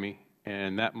Miami,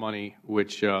 and that money,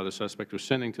 which the suspect was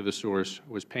sending to the source,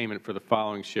 was payment for the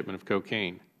following shipment of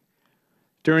cocaine.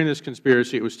 During this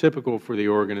conspiracy, it was typical for the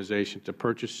organization to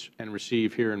purchase and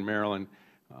receive here in Maryland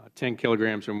 10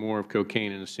 kilograms or more of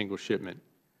cocaine in a single shipment.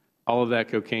 All of that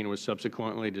cocaine was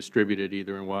subsequently distributed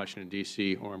either in Washington,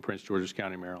 D.C. or in Prince George's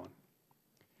County, Maryland.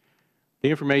 The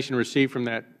information received from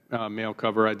that mail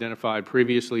cover identified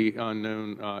previously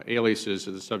unknown aliases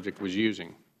that the subject was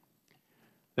using.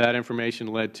 That information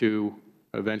led to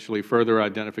eventually further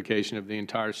identification of the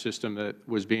entire system that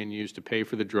was being used to pay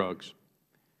for the drugs.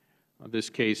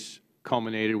 This case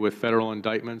culminated with Federal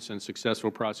indictments and successful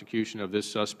prosecution of this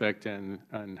suspect and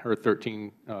her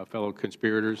 13 fellow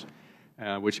conspirators,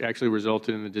 which actually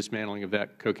resulted in the dismantling of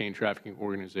that cocaine trafficking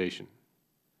organization.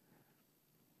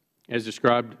 As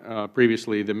described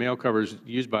previously, the mail covers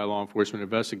used by law enforcement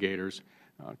investigators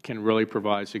can really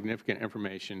provide significant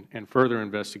information and further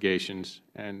investigations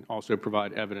and also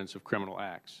provide evidence of criminal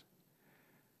acts.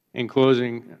 In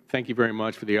closing, thank you very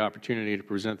much for the opportunity to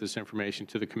present this information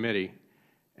to the committee.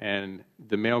 And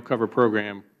the mail cover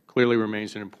program clearly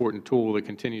remains an important tool that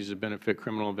continues to benefit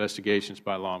criminal investigations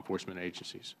by law enforcement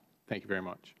agencies. Thank you very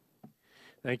much.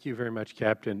 Thank you very much,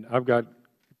 Captain. I've got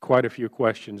quite a few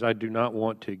questions. I do not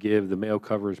want to give the mail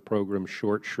covers program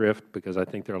short shrift because I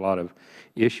think there are a lot of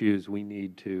issues we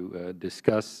need to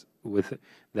discuss with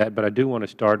that, but I do want to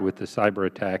start with the cyber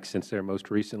attacks since they're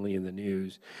most recently in the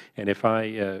news. And if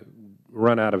I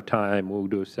run out of time, we'll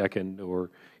do a second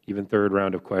or even third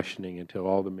round of questioning until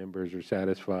all the members are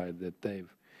satisfied that they've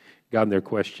gotten their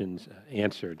questions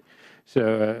answered.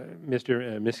 So,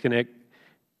 Mr. Miskinek,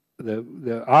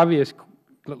 the obvious,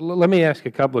 let me ask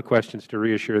a couple of questions to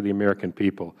reassure the American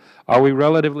people. Are we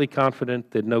relatively confident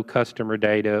that no customer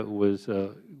data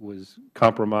was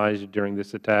compromised during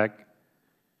this attack?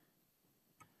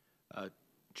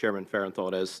 Chairman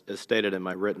Farenthold, as stated in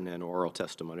my written and oral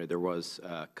testimony, there was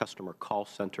customer call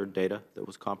center data that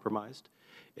was compromised.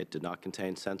 It did not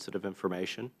contain sensitive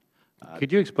information. Could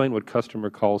you explain what customer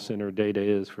call center data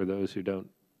is for those who don't?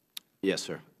 Yes,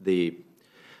 sir. The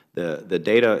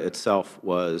data itself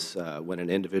was when an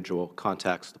individual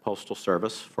contacts the Postal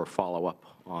Service for follow-up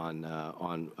on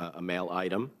a mail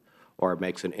item or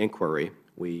makes an inquiry.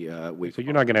 So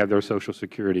you're not going to have their Social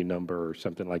Security number or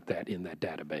something like that in that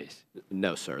database?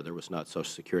 No, sir. There was not Social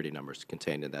Security numbers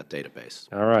contained in that database.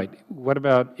 All right. What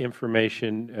about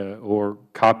information or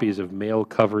copies of mail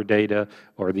cover data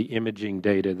or the imaging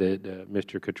data that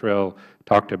Mr. Cottrell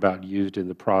talked about used in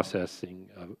the processing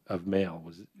of mail?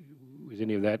 Was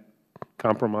any of that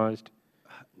compromised?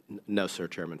 No, sir,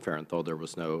 Chairman Farenthold. There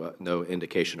was no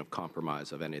indication of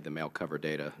compromise of any of the mail cover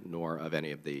data nor of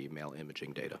any of the mail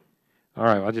imaging data. All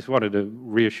right. Well, I just wanted to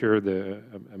reassure the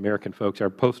American folks. Our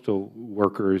postal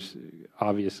workers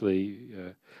obviously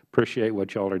appreciate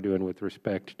what you all are doing with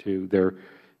respect to their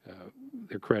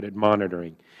credit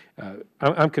monitoring.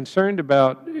 I'm concerned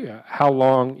about how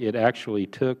long it actually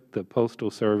took the Postal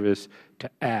Service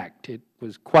to act. It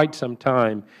was quite some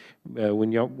time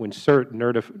when CERT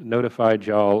notified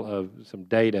y'all of some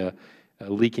data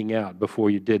leaking out before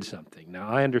you did something. Now,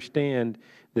 I understand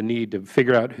the need to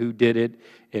figure out who did it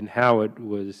and how it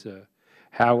was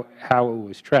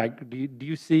tracked. Do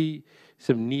you see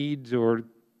some needs or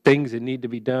things that need to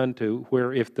be done to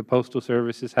where if the Postal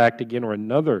Service is hacked again or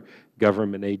another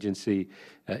government agency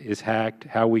is hacked,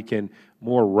 how we can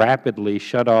more rapidly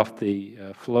shut off the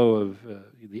flow of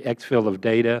the exfil of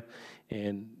data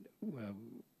and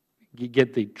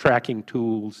get the tracking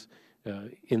tools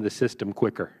in the system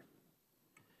quicker?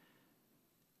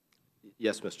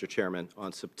 Yes, Mr. Chairman.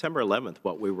 On September 11th,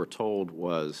 what we were told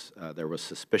was there was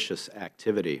suspicious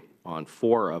activity on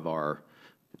 4 of our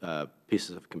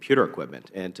pieces of computer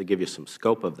equipment. And to give you some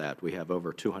scope of that, we have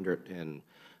over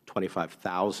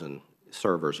 225,000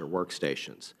 servers or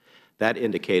workstations. That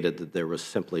indicated that there was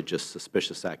simply just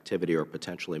suspicious activity or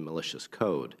potentially malicious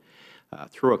code.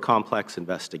 Through a complex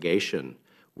investigation,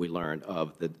 we learned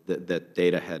of that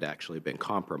data had actually been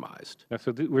compromised. Now,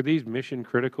 so were these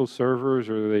mission-critical servers,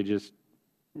 or were they just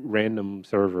random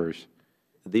servers?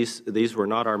 These were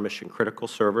not our mission-critical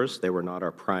servers. They were not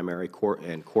our primary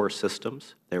core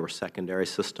systems. They were secondary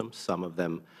systems. Some of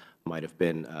them might have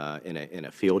been in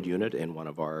a field unit in one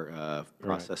of our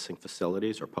processing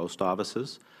facilities or post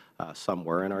offices. Some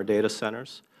were in our data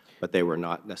centers, but they were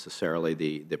not necessarily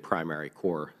the primary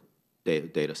core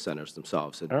data centers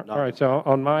themselves. All right. So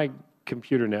on my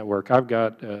computer network, I've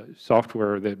got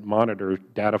software that monitors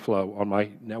data flow on my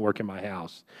network in my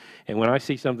house. And when I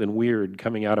see something weird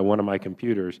coming out of one of my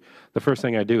computers, the first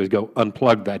thing I do is go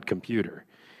unplug that computer.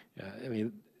 I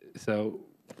mean, so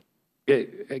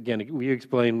again, will you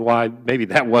explain why maybe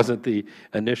that wasn't the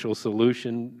initial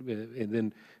solution, and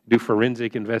then do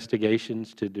forensic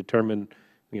investigations to determine,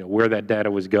 where that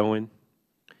data was going?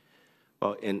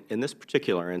 Well, in this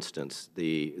particular instance,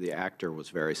 the actor was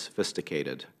very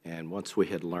sophisticated, and once we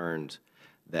had learned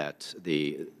that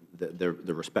the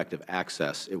respective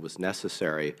access, it was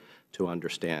necessary to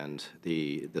understand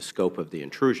the scope of the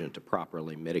intrusion to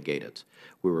properly mitigate it.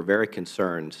 We were very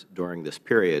concerned during this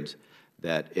period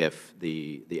that if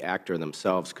the actor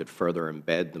themselves could further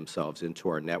embed themselves into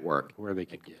our network, where they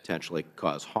could potentially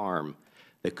cause harm,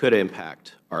 that could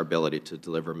impact our ability to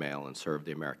deliver mail and serve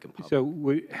the American public.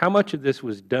 So how much of this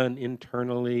was done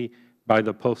internally by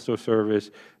the Postal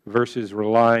Service versus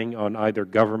relying on either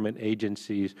government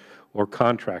agencies or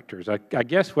contractors? I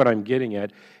guess what I'm getting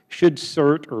at, should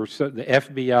CERT or the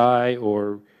FBI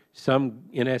or some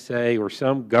NSA or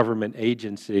some government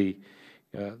agency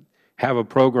have a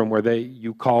program where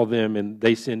you call them and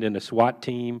they send in a SWAT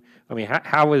team? I mean,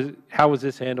 how is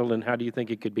this handled, and how do you think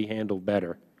it could be handled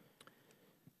better?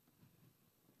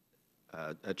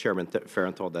 Chairman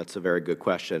Farenthold, that's a very good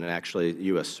question. And actually,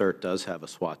 U.S. CERT does have a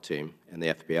SWAT team, and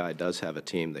the FBI does have a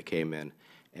team that came in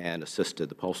and assisted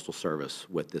the Postal Service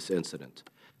with this incident.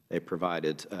 They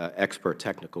provided expert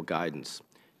technical guidance.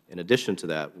 In addition to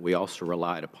that, we also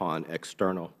relied upon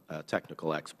external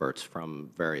technical experts from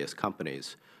various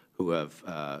companies who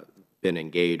have been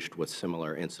engaged with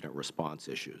similar incident response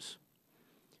issues.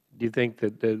 Do you think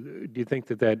that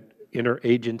that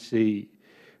interagency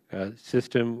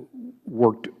system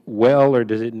worked well, or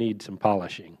does it need some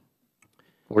polishing,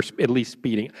 or at least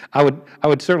speeding? I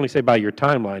would certainly say by your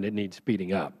timeline it needs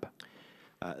speeding up.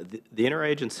 The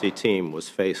interagency team was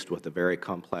faced with a very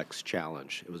complex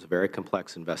challenge. It was a very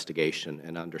complex investigation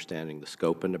in understanding the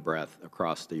scope and the breadth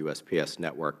across the USPS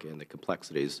network and the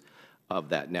complexities of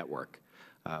that network.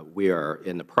 We are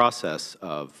in the process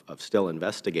of still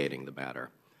investigating the matter.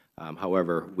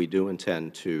 However, we do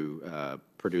intend to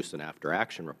produce an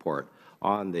after-action report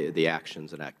on the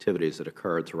actions and activities that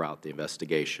occurred throughout the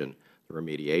investigation, the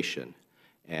remediation,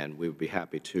 and we would be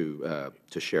happy to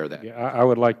share that. Yeah, I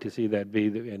would like to see that be,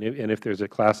 and if there's a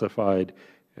classified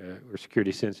or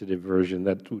security-sensitive version,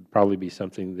 that would probably be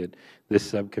something that this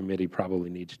subcommittee probably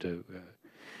needs to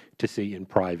see in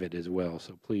private as well.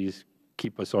 So please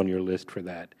keep us on your list for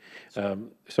that.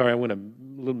 Sorry, I went a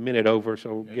little minute over,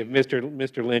 so give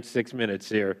Mr. Lynch 6 minutes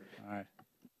here. All right.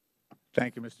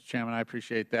 Thank you, Mr. Chairman. I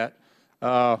appreciate that.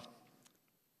 I'm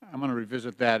going to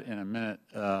revisit that in a minute,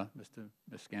 Mr.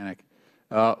 Miskanek.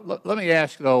 Let me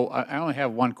ask, though, I only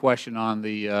have one question on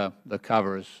the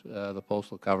covers, the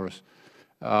postal covers.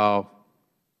 Do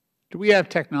we have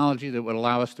technology that would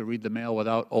allow us to read the mail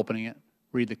without opening it,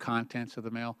 read the contents of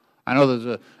the mail? I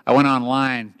know I went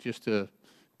online just to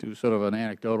do sort of an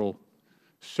anecdotal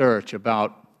search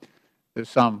about, there's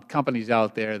some companies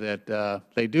out there that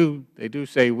they do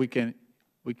say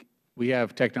we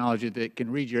have technology that can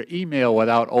read your email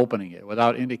without opening it,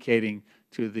 without indicating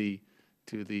to the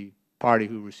party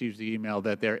who receives the email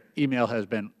that their email has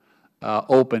been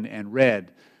opened and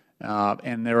read.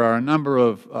 And there are a number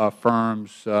of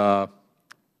firms that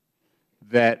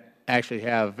actually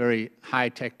have very high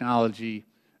technology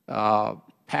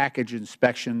package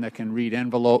inspection that can read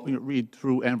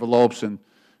through envelopes and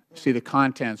see the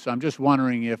contents. So I'm just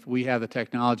wondering if we have the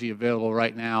technology available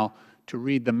right now to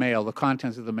read the mail, the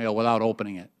contents of the mail, without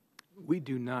opening it. We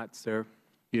do not, sir.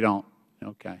 You don't?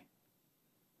 Okay.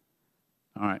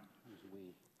 All right.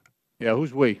 Yeah,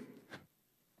 who's we?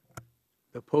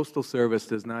 The Postal Service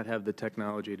does not have the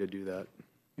technology to do that.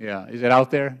 Yeah. Is it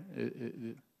out there?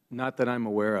 Not that I'm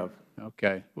aware of.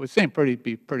 Okay. It would seem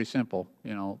be pretty simple,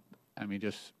 you know. I mean,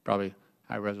 just probably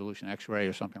high-resolution X-ray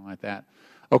or something like that.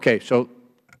 Okay, so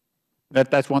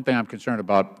that's one thing I'm concerned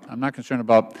about. I'm not concerned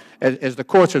about, as the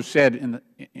courts have said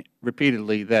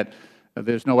repeatedly, that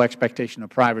there's no expectation of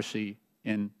privacy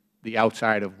in the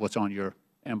outside of what's on your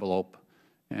envelope,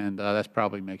 and that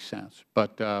probably makes sense.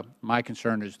 But my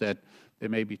concern is that there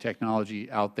may be technology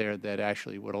out there that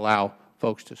actually would allow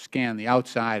folks to scan the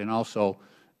outside and also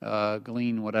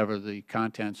glean whatever the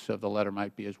contents of the letter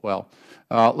might be as well.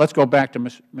 Let's go back to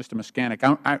Mr.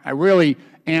 Miskanek. I really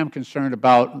am concerned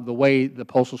about the way the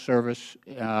Postal Service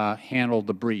handled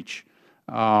the breach.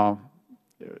 So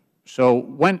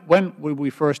when were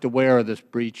we first aware of this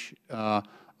breach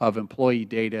of employee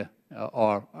data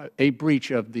or a breach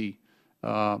of the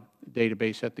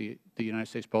database at the United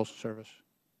States Postal Service?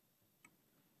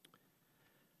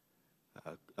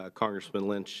 Congressman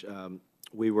Lynch,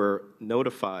 we were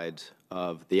notified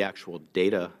of the actual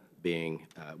data being,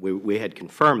 we had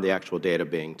confirmed the actual data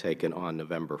being taken on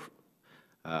November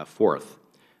 4th.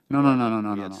 No.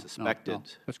 We had suspected. No.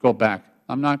 Let's go back.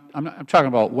 I'm talking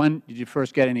about when did you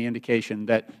first get any indication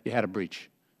that you had a breach?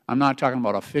 I'm not talking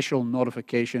about official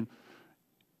notification.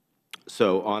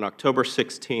 So on October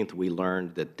 16th, we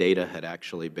learned that data had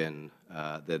actually been,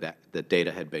 that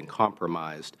data had been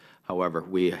compromised. However,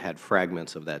 we had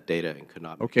fragments of that data and could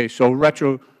not. Okay, so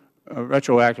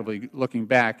retroactively looking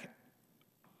back,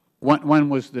 when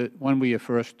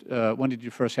did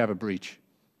you first have a breach?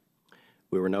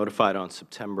 We were notified on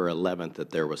September 11th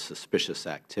that there was suspicious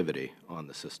activity on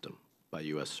the system by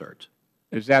U.S. CERT.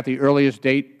 Is that the earliest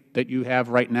date that you have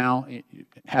right now,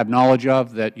 have knowledge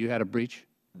of, that you had a breach?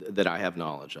 That I have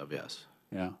knowledge of, yes.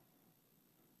 Yeah.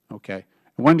 Okay.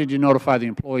 When did you notify the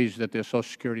employees that their Social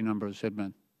Security numbers had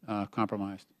been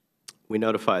compromised? We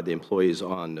notified the employees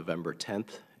on November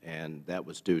 10th, and that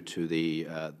was due to the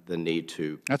need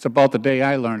to. That's about the day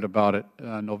I learned about it,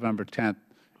 November 10th,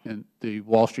 in the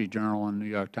Wall Street Journal and New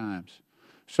York Times.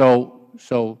 So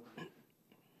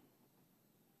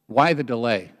why the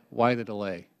delay? Why the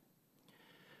delay?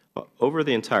 Over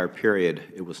the entire period,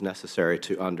 it was necessary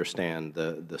to understand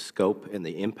the scope and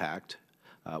the impact.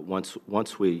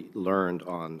 Once we learned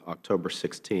on October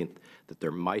 16th that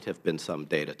there might have been some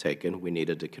data taken, we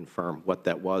needed to confirm what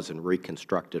that was and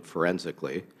reconstruct it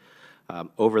forensically.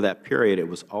 Over that period, it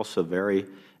was also very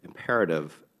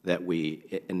imperative that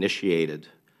we initiated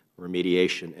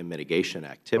remediation and mitigation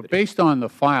activities. But based on the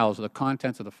files, the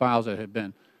contents of the files that had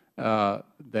been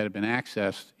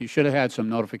accessed, you should have had some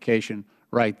notification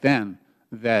right then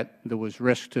that there was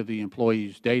risk to the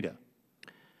employee's data.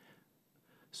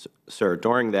 Sir,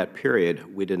 during that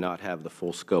period, we did not have the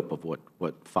full scope of what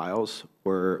files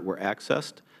were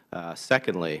accessed.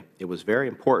 Secondly, it was very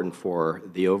important for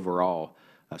the overall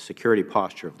security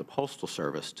posture of the Postal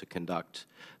Service to conduct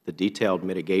the detailed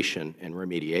mitigation and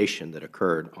remediation that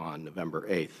occurred on November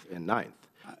 8th and 9th.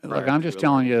 Look, I'm just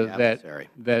telling you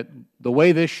that the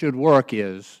way this should work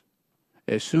is,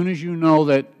 as soon as you know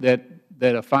that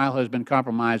a file has been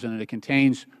compromised and it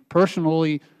contains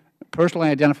personally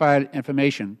identified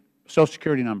information, Social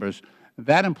Security numbers,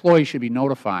 that employee should be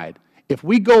notified. If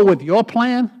we go with your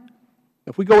plan,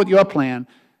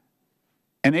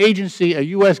 an agency, a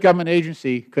U.S. government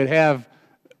agency, could have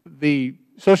the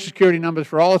Social Security numbers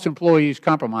for all its employees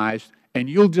compromised, and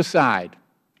you'll decide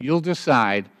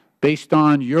based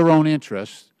on your own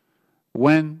interests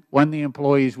when the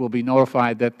employees will be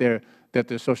notified that their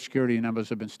Social Security numbers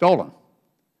have been stolen.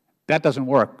 That doesn't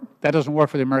work. That doesn't work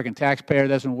for the American taxpayer. It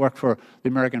doesn't work for the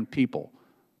American people.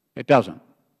 It doesn't.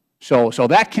 So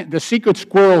the secret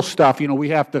squirrel stuff, we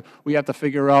have to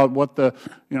figure out what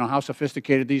how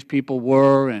sophisticated these people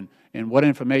were and what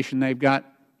information they've got.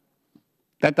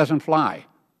 That doesn't fly.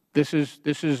 This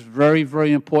is very,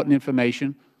 very important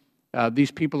information.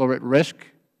 These people are at risk,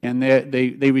 and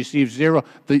they receive zero.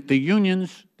 The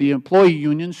unions, the employee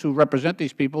unions who represent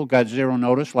these people, got zero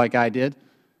notice, like I did.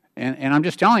 And I'm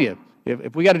just telling you,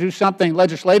 if we got to do something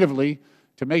legislatively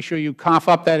to make sure you cough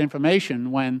up that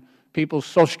information when people's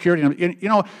Social Security,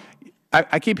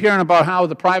 I keep hearing about how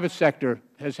the private sector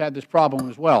has had this problem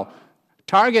as well.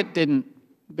 Target didn't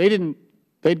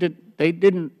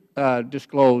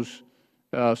disclose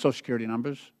Social Security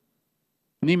numbers.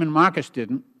 Neiman Marcus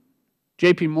didn't.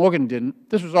 J.P. Morgan didn't.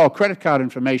 This was all credit card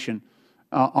information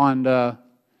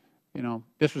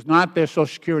this was not their Social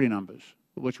Security numbers,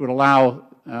 which would allow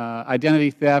identity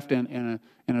theft and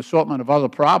an assortment of other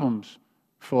problems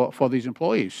for these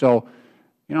employees. So,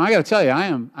 I got to tell you, I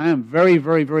am very,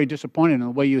 very, very disappointed in the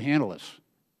way you handle this.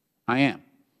 I am.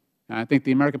 And I think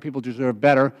the American people deserve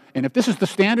better. And if this is the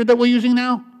standard that we're using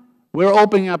now, we're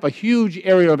opening up a huge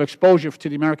area of exposure to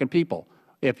the American people.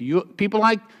 If people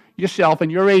like yourself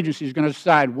and your agency is going to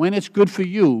decide when it's good for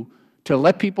you to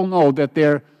let people know that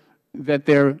their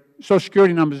Social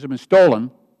Security numbers have been stolen,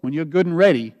 when you're good and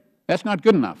ready, that's not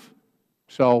good enough.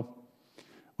 So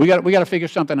we got to figure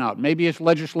something out. Maybe it's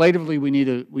legislatively we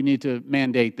need to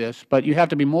mandate this, but you have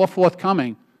to be more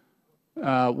forthcoming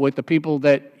with the people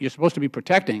that you're supposed to be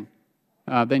protecting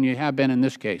than you have been in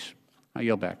this case. I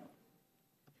yield back.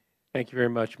 Thank you very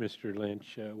much, Mr.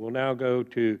 Lynch. We'll now go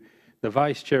to the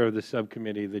Vice Chair of the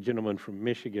subcommittee, the gentleman from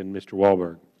Michigan, Mr.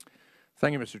 Walberg.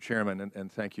 Thank you, Mr. Chairman,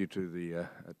 and thank you to the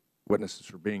witnesses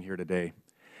for being here today.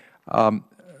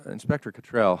 Inspector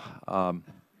Cottrell,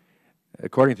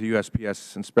 according to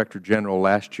USPS Inspector General,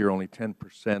 last year only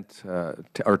 10%,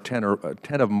 or 10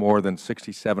 of more than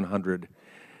 6,700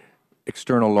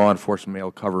 external law enforcement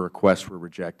mail cover requests were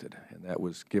rejected, and that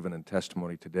was given in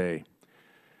testimony today.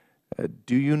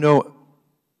 Do you know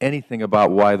anything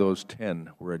about why those 10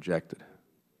 were rejected?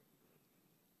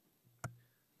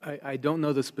 I don't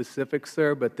know the specifics,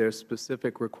 sir, but there's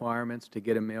specific requirements to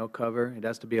get a mail cover. It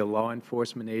has to be a law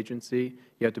enforcement agency.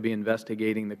 You have to be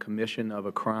investigating the commission of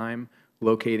a crime,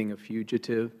 locating a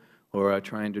fugitive, or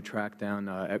trying to track down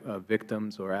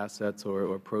victims or assets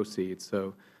or proceeds.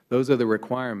 So those are the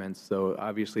requirements. So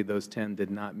obviously those 10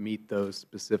 did not meet those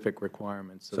specific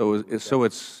requirements. So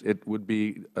it would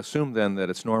be assumed then that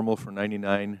it's normal for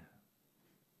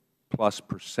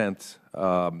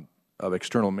 99+% of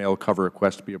external mail cover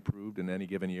requests to be approved in any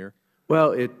given year?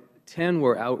 Well, 10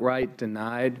 were outright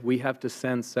denied. We have to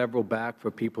send several back for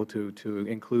people to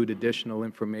include additional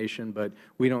information, but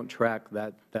we don't track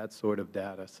that sort of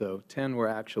data. So 10 were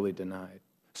actually denied.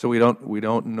 So we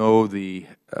don't know the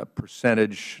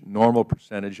normal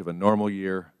percentage of a normal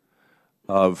year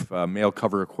of mail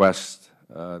cover requests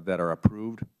that are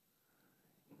approved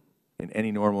in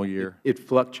any normal year? It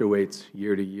fluctuates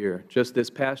year to year. Just this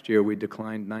past year, we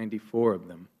declined 94 of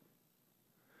them.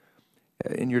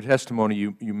 In your testimony,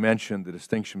 you mentioned the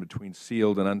distinction between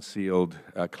sealed and unsealed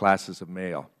classes of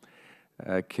mail.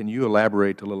 Can you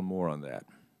elaborate a little more on that?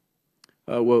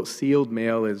 Well, sealed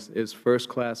mail is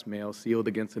first-class mail, sealed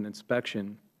against an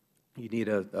inspection. You need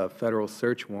a Federal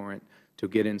search warrant to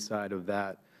get inside of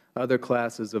that. Other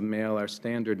classes of mail, our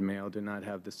standard mail, do not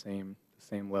have the same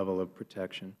level of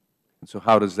protection. And so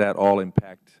how does that all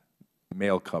impact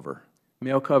mail cover?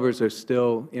 Mail covers are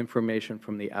still information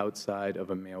from the outside of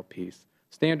a mail piece.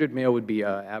 Standard mail would be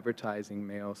advertising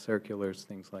mail, circulars,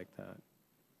 things like that.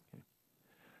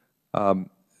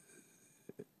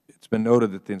 It's been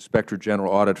noted that the Inspector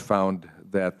General audit found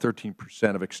that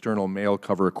 13% of external mail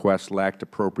cover requests lacked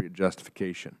appropriate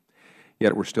justification,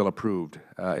 yet were still approved.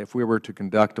 If we were to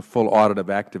conduct a full audit of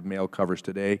active mail covers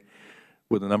today,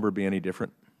 would the number be any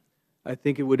different? I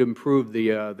think it would improve.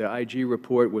 The IG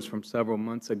report was from several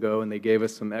months ago, and they gave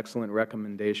us some excellent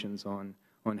recommendations on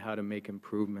how to make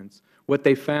improvements. What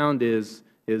they found is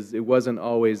it wasn't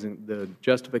always, the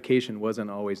justification wasn't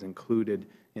always included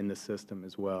in the system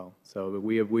as well. So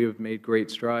we have made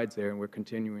great strides there, and we're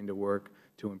continuing to work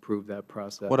to improve that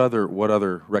process. What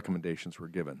other recommendations were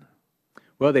given?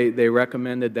 Well, they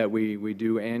recommended that we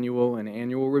do an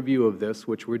annual review of this,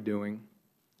 which we're doing.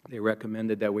 They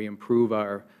recommended that we improve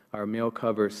our mail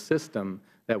cover system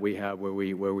that we have, where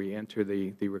we enter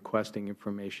the requesting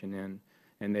information in,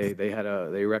 and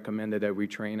they recommended that we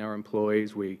train our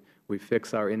employees, we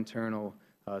fix our internal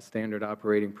standard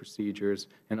operating procedures,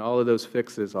 and all of those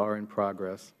fixes are in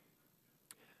progress.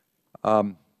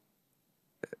 The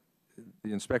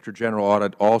Inspector General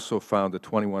audit also found that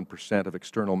 21% of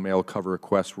external mail cover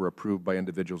requests were approved by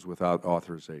individuals without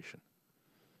authorization.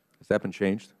 Has that been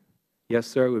changed? Yes,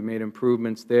 sir. We've made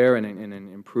improvements there and in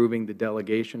improving the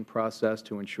delegation process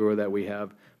to ensure that we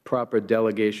have proper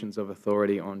delegations of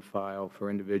authority on file for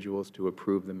individuals to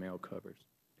approve the mail covers.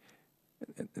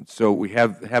 And so we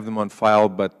have them on file,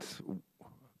 but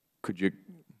could you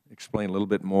explain a little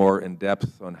bit more in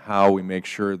depth on how we make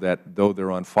sure that, though they're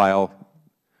on file,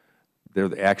 they're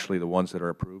actually the ones that are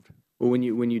approved? Well,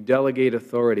 when you delegate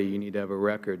authority, you need to have a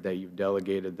record that you've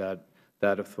delegated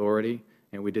that authority,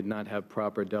 and we did not have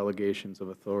proper delegations of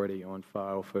authority on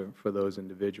file for those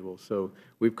individuals. So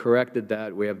we've corrected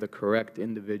that. We have the correct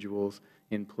individuals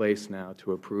in place now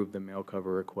to approve the mail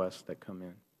cover requests that come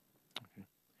in.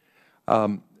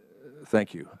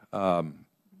 Thank you.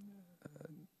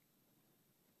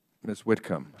 Ms.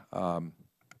 Whitcomb, from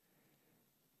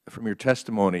your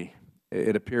testimony,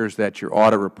 it appears that your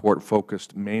audit report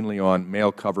focused mainly on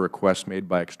mail cover requests made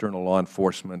by external law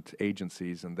enforcement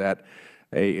agencies, and that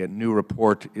a new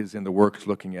report is in the works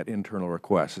looking at internal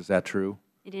requests. Is that true?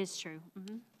 It is true.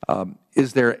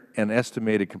 Is there an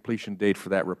estimated completion date for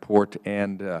that report,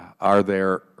 and are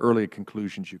there early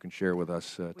conclusions you can share with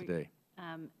us today?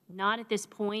 Not at this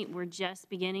point. We're just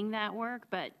beginning that work,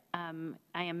 but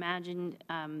I imagine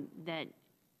that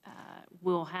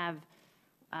we'll have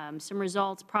some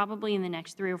results probably in the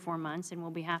next 3 or 4 months, and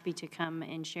we'll be happy to come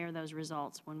and share those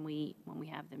results when we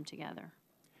have them together.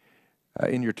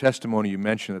 In your testimony, you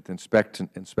mentioned that the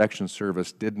inspection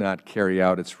service did not carry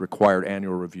out its required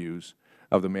annual reviews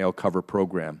of the mail cover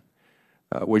program.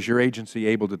 Was your agency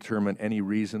able to determine any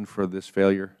reason for this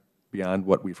failure beyond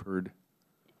what we've heard?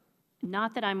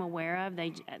 Not that I'm aware of.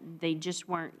 They just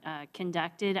weren't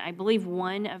conducted. I believe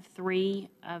 1 of 3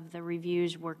 of the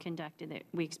reviews were conducted.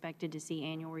 We expected to see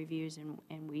annual reviews,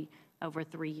 and we, over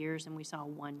 3 years, and we saw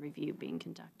 1 review being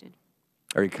conducted.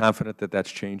 Are you confident that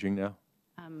that's changing now?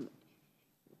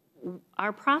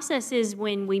 Our process is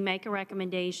when we make a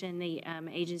recommendation, the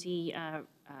agency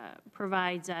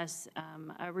provides us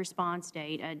a response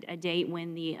date, a date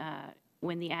when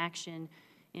the action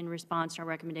in response to our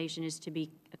recommendation is to be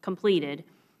completed.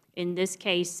 In this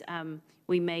case,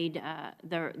 we made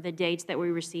the dates that we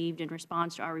received in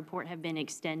response to our report have been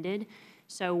extended.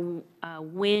 So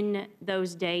when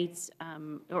those dates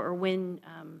or when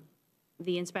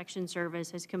the inspection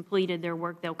service has completed their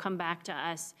work, they'll come back to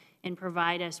us and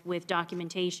provide us with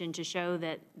documentation to show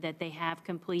that they have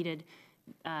completed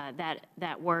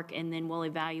that work, and then we'll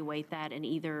evaluate that and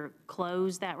either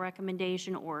close that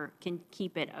recommendation or can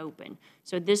keep it open.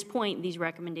 So at this point, these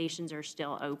recommendations are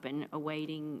still open,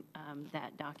 awaiting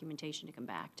that documentation to come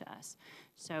back to us.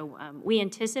 So we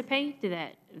anticipate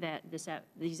that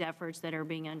these efforts that are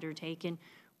being undertaken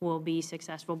will be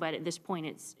successful, but at this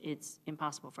point, it's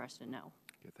impossible for us to know.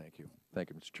 Okay, thank you. Thank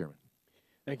you, Mr. Chairman.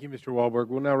 Thank you, Mr. Walberg.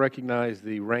 We'll now recognize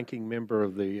the ranking member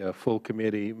of the full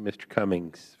committee, Mr.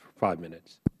 Cummings, for 5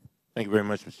 minutes. Thank you very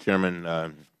much, Mr. Chairman.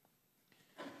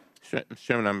 Mr.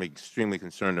 Chairman, I'm extremely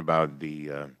concerned about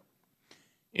the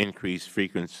increased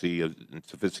frequency and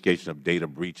sophistication of data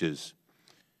breaches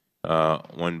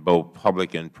on both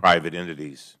public and private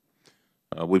entities.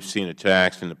 We've seen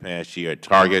attacks in the past year at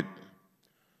Target,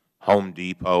 Home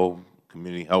Depot,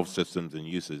 community health systems and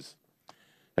uses,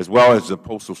 as well as the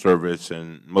Postal Service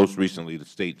and most recently the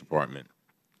State Department.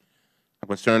 I'm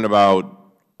concerned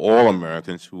about all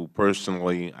Americans whose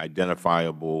personally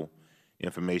identifiable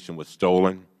information was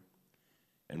stolen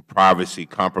and privacy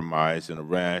compromised in a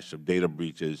rash of data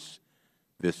breaches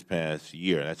this past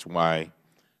year. That's why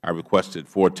I requested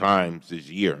 4 times this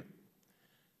year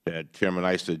that Chairman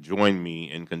Issa join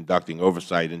me in conducting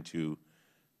oversight into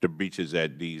the breaches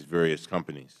at these various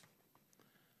companies.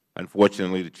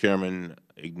 Unfortunately, the Chairman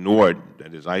ignored,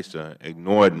 that is Issa,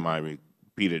 ignored my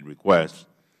repeated requests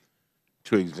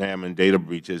to examine data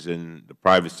breaches in the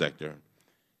private sector,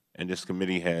 and this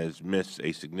committee has missed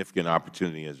a significant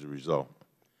opportunity as a result.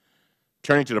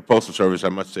 Turning to the Postal Service, I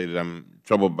must say that I'm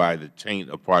troubled by the taint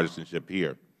of partisanship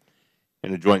here.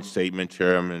 In a joint statement,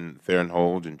 Chairman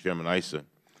Farenthold and Chairman Issa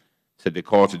said they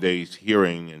called today's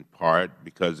hearing in part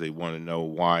because they want to know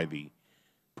why the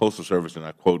Postal Service, and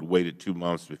I quote, waited 2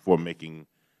 months before making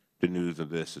the news of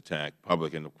this attack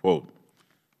public, end of quote.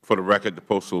 For the record, the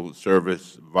Postal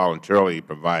Service voluntarily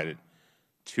provided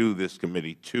to this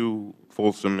committee 2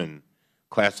 fulsome and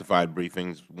classified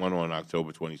briefings, one on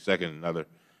October 22nd, another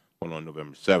one on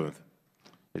November 7th.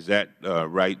 Is that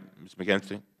right, Ms.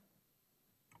 McKenzie?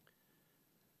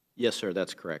 Yes, sir,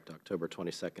 that's correct, October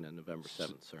 22nd and November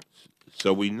 7th, sir.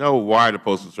 So we know why the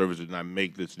Postal Service did not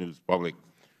make this news public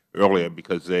earlier,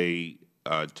 because they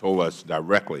told us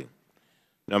directly.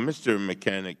 Now, Mr.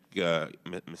 Mechanic,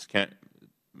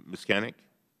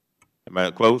 am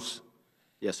I close?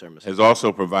 Yes, sir, Mr. Has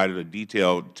also provided a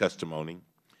detailed testimony,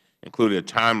 including a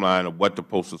timeline of what the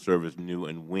Postal Service knew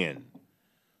and when,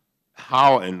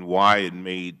 how and why it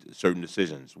made certain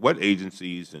decisions, what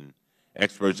agencies and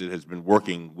experts it has been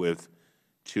working with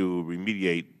to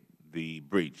remediate the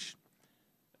breach.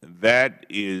 That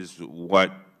is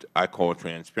what I call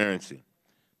transparency.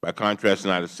 By contrast,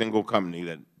 not a single company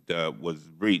that was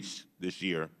breached this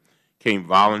year came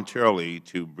voluntarily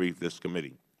to brief this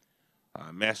committee.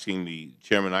 I'm asking the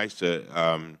Chairman Issa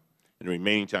in the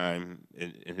remaining time,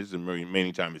 in his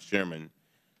remaining time as Chairman,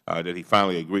 that he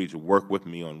finally agreed to work with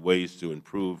me on ways to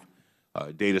improve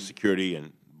data security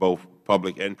in both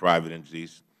public and private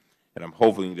entities, and I'm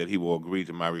hoping that he will agree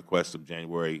to my request of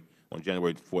January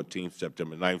 14th,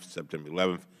 September 9th, September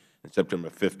 11th, and September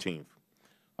 15th.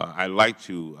 I'd like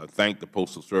to thank the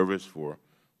Postal Service for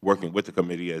working with the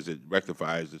committee as it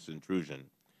rectifies this intrusion.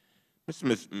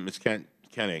 Ms.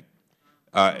 Koenig,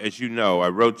 as you know, I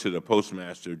wrote to the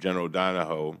Postmaster General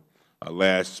Donahoe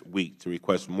last week to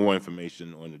request more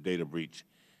information on the data breach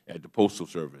at the Postal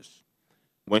Service.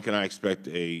 When can I expect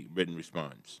a written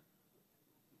response?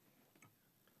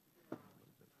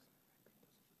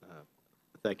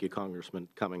 Thank you, Congressman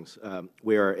Cummings.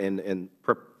 We are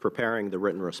preparing the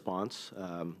written response,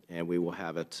 and we will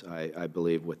have it, I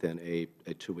believe, within a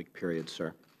 2-week period,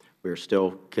 sir. We are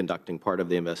still conducting part of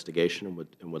the investigation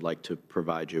and would like to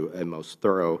provide you a most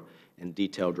thorough and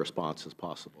detailed response as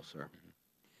possible, sir.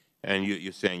 And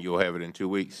you're saying you'll have it in 2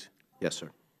 weeks? Yes,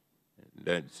 sir.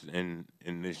 That's in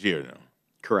this year now?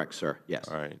 Correct, sir. Yes.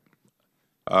 All right.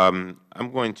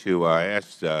 I'm going to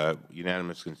ask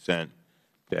unanimous consent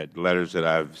that letters that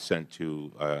I've sent to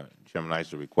Chairman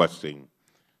Issa requesting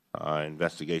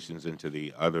investigations into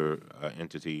the other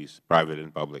entities, private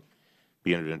and public,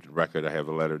 be entered into the record. I have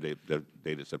a letter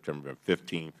dated September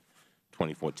 15th,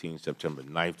 2014, September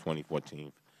 9th,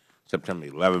 2014, September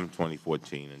 11th,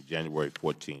 2014, and January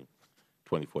 14th,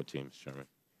 2014, Mr. Chairman.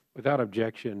 Without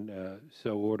objection,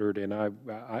 so ordered, and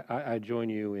I join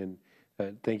you in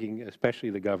thinking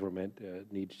especially the government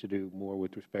needs to do more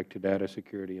with respect to data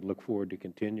security, and look forward to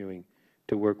continuing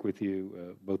to work with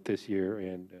you both this year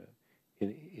and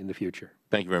in the future.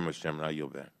 Thank you very much, Chairman. I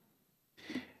yield back.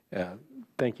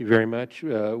 Thank you very much.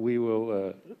 We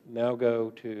will now go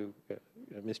to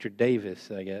Mr. Davis,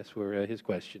 I guess, for his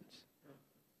questions.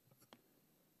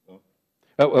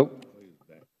 Oh,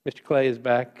 Mr. Clay is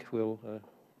back. We'll.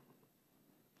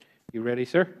 You ready,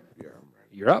 sir? Yeah, I'm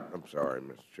ready. You're up. I'm sorry,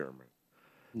 Mr. Chairman.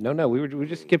 No, we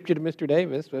just skipped you to Mr.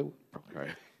 Davis. But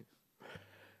Okay.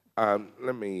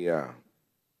 Let me ask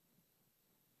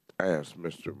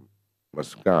Mr.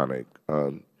 Musconic.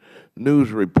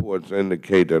 News reports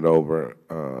indicate that over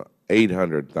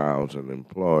 800,000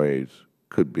 employees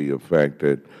could be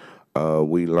affected.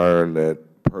 We learned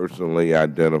that personally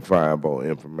identifiable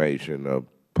information of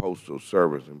Postal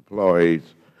Service employees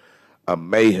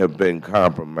may have been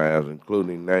compromised,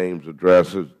 including names,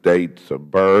 addresses, dates of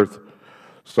birth,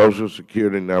 Social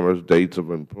Security numbers, dates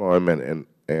of employment,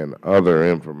 and other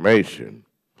information.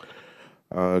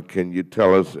 Can you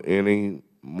tell us any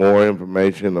more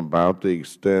information about the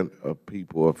extent of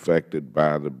people affected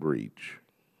by the breach?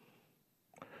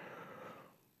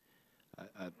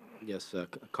 Yes,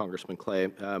 Congressman Clay.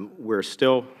 We're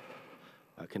still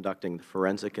conducting the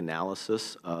forensic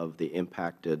analysis of the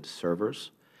impacted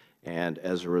servers. And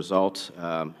as a result,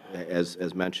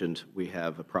 as mentioned, we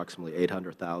have approximately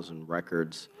 800,000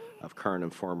 records of current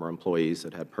and former employees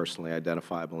that had personally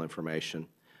identifiable information,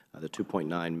 the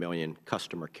 2.9 million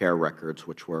customer care records,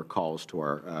 which were calls to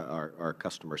our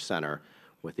customer center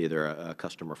with either a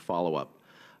customer follow-up.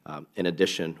 In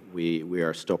addition, we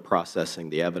are still processing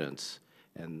the evidence,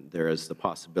 and there is the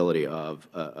possibility of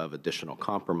additional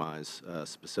compromise,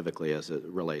 specifically as it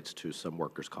relates to some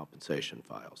workers' compensation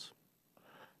files.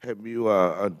 Have you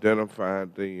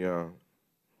identified the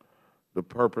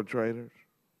perpetrators?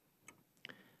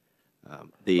 Or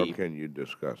can you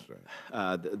discuss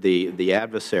that? The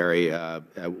adversary,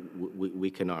 we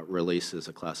cannot release as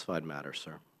a classified matter,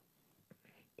 sir.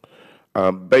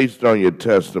 Based on your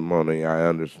testimony, I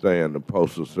understand the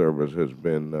Postal Service has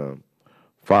been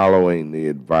following the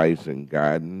advice and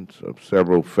guidance of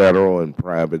several federal and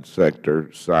private sector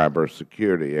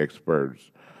cybersecurity experts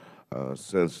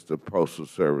since the Postal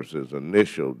Service's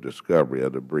initial discovery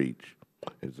of the breach.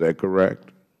 Is that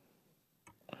correct?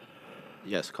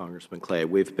 Yes, Congressman Clay.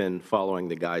 We've been following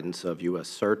the guidance of U.S.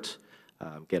 CERT,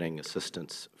 getting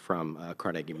assistance from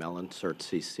Carnegie Mellon,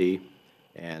 CERT-CC,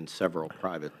 and several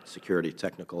private security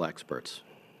technical experts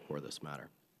for this matter.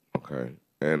 Okay.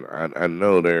 And I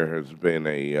know there has been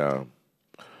a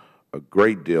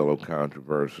great deal of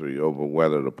controversy over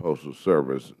whether the Postal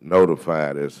Service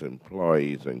notified its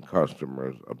employees and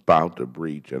customers about the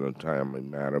breach in a timely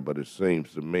manner, but it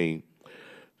seems to me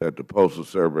that the Postal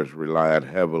Service relied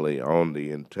heavily on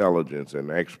the intelligence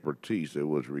and expertise it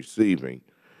was receiving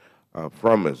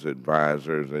from its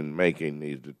advisors in making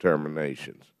these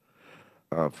determinations.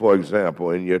 For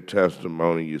example, in your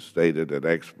testimony, you stated that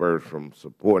experts from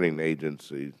supporting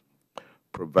agencies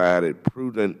provided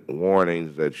prudent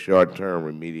warnings that short-term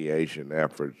remediation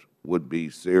efforts would be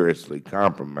seriously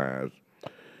compromised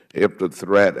if the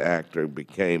threat actor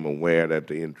became aware that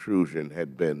the intrusion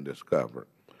had been discovered.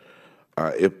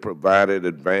 It provided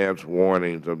advance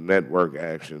warnings of network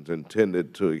actions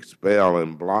intended to expel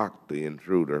and block the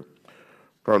intruder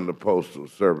from the Postal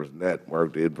Service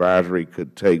network. The advisory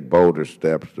could take bolder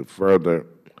steps to further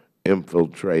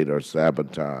infiltrate or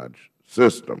sabotage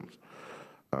systems.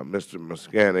 Mr.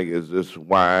 Muscanic, is this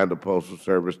why the Postal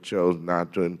Service chose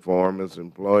not to inform its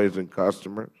employees and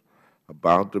customers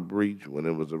about the breach when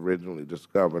it was originally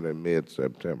discovered in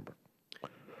mid-September?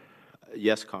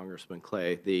 Yes, Congressman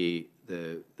Clay. The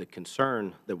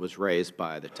concern that was raised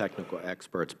by the technical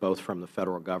experts, both from the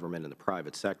Federal Government and the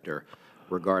private sector,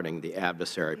 regarding the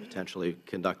adversary potentially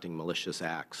conducting malicious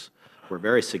acts were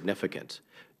very significant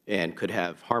and could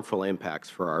have harmful impacts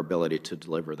for our ability to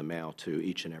deliver the mail to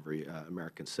each and every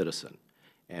American citizen.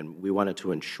 And we wanted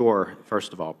to ensure,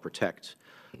 first of all, protect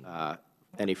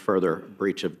any further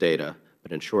breach of data,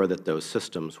 but ensure that those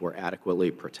systems were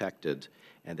adequately protected,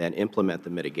 and then implement the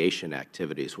mitigation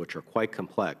activities, which are quite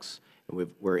complex. And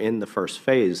we're in the first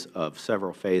phase of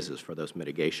several phases for those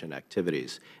mitigation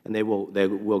activities, and they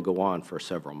will go on for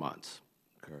several months.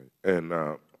 Okay. And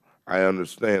I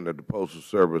understand that the Postal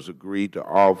Service agreed to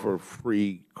offer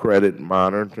free credit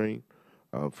monitoring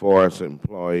for its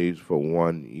employees for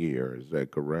 1 year. Is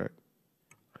that correct?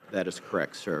 That is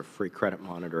correct, sir. Free credit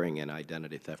monitoring and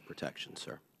identity theft protection,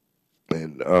 sir.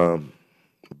 And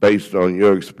based on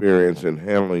your experience in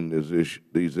handling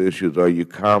these issues, are you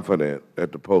confident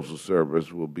that the Postal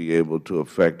Service will be able to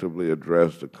effectively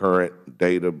address the current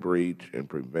data breach and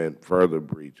prevent further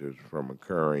breaches from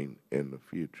occurring in the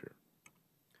future?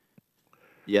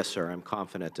 Yes, sir. I'm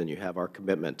confident, and you have our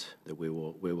commitment that we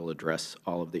will address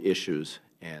all of the issues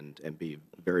and be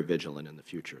very vigilant in the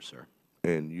future, sir.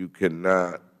 And you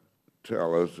cannot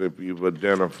tell us if you've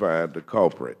identified the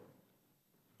culprit?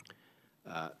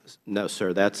 No,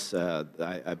 sir. That's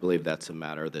I believe that's a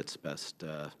matter that's best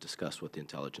discussed with the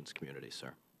intelligence community,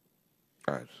 sir.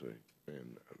 I see.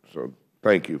 And so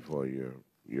thank you for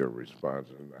your response,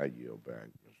 and I yield back,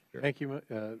 Mr.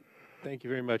 Chairman. Thank you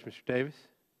very much, Mr. Davis.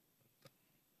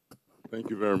 Thank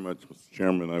you very much, Mr.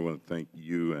 Chairman. I want to thank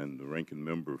you and the ranking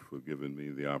member for giving me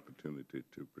the opportunity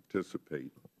to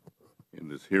participate in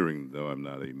this hearing, though I'm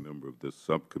not a member of this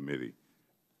subcommittee.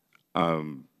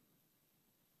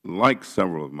 Like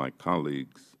several of my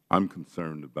colleagues, I'm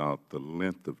concerned about the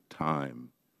length of time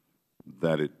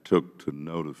that it took to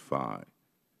notify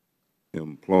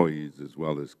employees as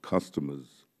well as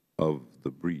customers of the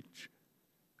breach.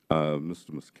 Mr.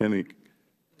 Muskenick,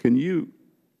 can you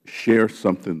share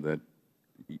something that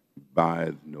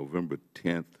by November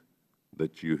 10th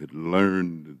that you had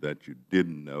learned that you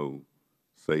didn't know,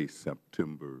 say,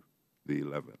 September the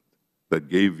 11th, that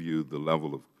gave you the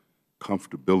level of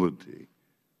comfortability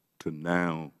to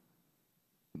now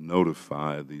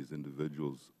notify these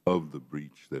individuals of the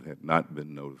breach that had not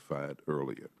been notified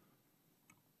earlier?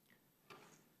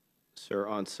 Sir,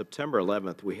 on September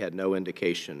 11th, we had no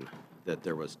indication that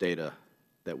there was data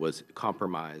that was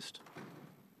compromised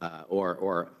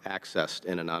or accessed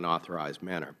in an unauthorized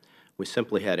manner. We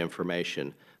simply had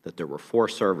information that there were 4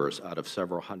 servers out of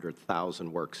several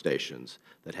 100,000 workstations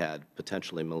that had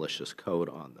potentially malicious code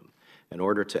on them. In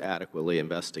order to adequately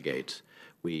investigate,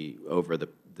 over the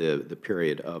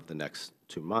period of the next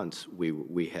 2 months,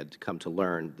 we had come to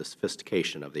learn the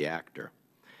sophistication of the actor,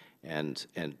 and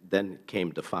then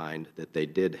came to find that they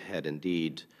had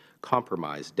indeed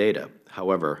compromised data.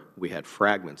 However, we had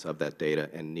fragments of that data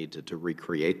and needed to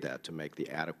recreate that to make the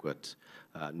adequate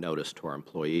notice to our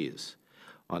employees.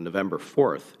 On November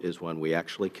 4th is when we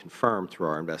actually confirmed through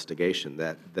our investigation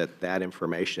that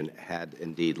information had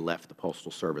indeed left the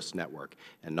Postal Service network,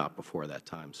 and not before that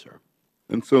time, sir.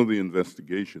 And so the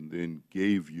investigation then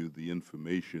gave you the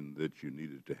information that you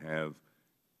needed to have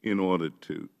in order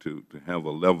to have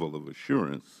a level of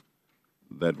assurance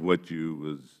that what you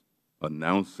was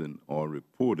announcing or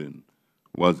reporting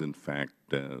was in fact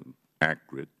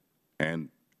accurate and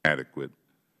adequate.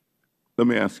 Let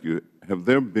me ask you, have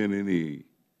there been any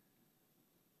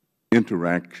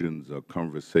interactions or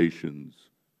conversations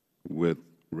with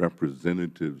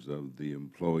representatives of the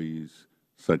employees,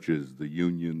 such as the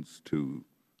unions, to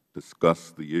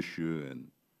discuss the issue and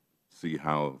see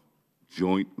how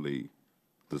jointly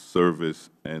the service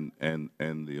and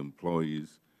the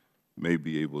employees may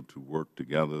be able to work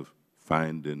together,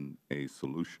 finding a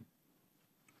solution?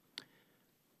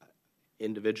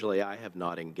 Individually, I have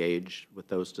not engaged with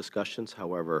those discussions.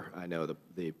 However, I know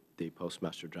the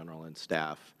Postmaster General and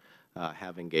staff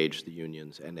have engaged the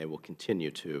unions, and they will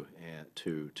continue to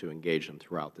engage them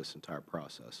throughout this entire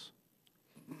process.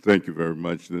 Thank you very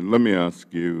much. Then let me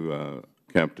ask you,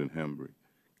 Captain Hembry,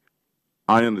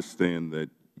 I understand that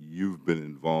you've been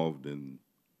involved in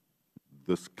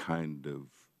this kind of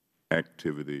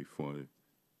activity for a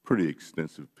pretty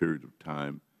extensive period of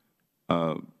time.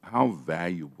 How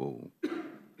valuable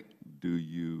do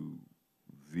you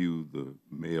view the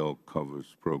mail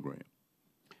covers program?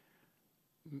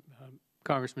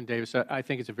 Congressman Davis, I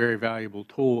think it's a very valuable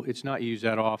tool. It's not used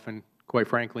that often, quite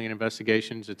frankly, in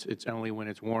investigations. It's only when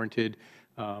it's warranted,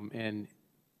 and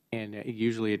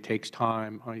usually it takes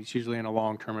time. It's usually in a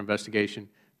long-term investigation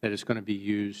that it's going to be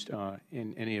used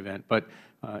in any event. But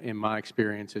in my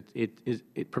experience,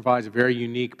 it provides a very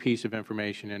unique piece of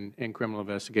information in criminal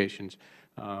investigations.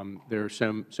 There are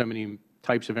so many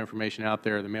types of information out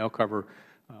there. The mail cover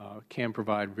can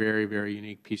provide very, very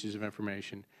unique pieces of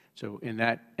information. So in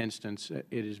that instance, it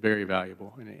is very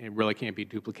valuable, and it really can't be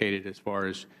duplicated as far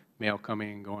as mail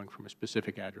coming and going from a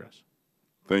specific address.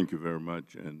 Thank you very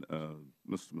much. And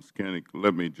Mr. Muskenick,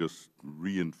 let me just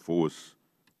reinforce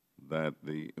that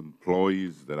the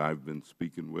employees that I've been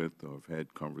speaking with or have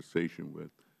had conversation with,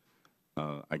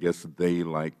 I guess they,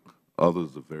 like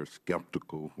others, are very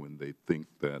skeptical when they think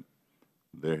that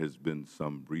there has been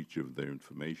some breach of their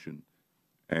information.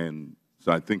 And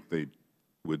so I think they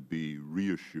would be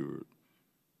reassured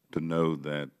to know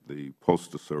that the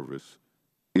Postal Service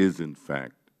is, in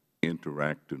fact,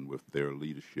 interacting with their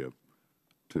leadership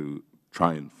to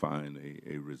try and find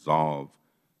a resolve.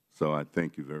 So I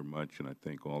thank you very much, and I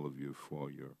thank all of you for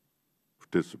your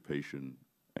participation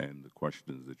and the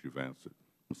questions that you've answered.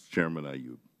 Mr. Chairman, I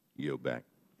yield back.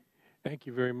 Thank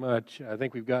you very much. I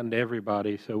think we've gotten to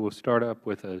everybody, so we'll start up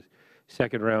with a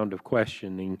second round of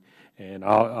questioning, and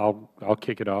I'll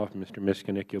kick it off. Mr.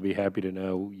 Muskenick, you'll be happy to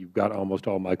know you've got almost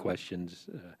all my questions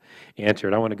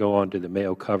answered. I want to go on to the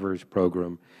mail covers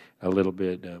program a little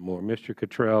bit more. Mr.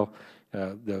 Cottrell,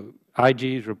 the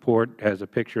IG's report has a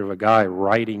picture of a guy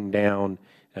writing down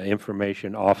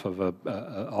information off of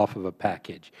a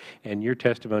package, and your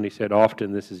testimony said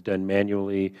often this is done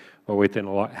manually or within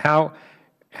a lot.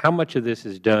 How much of this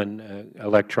is done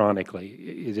electronically?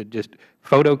 Is it just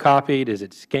photocopied? Is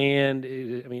it scanned?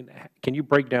 I mean, can you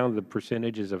break down the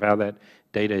percentages of how that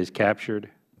data is captured?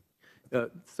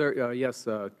 Sir, yes,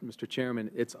 Mr. Chairman,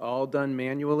 it's all done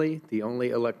manually. The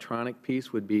only electronic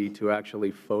piece would be to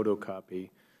actually photocopy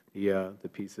the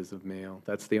pieces of mail.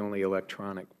 That's the only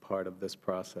electronic part of this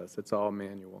process. It's all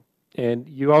manual. And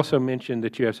you also mentioned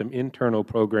that you have some internal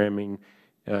programming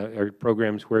or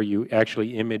programs where you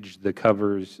actually image the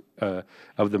covers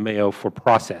of the mail for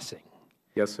processing.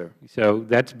 Yes, sir. So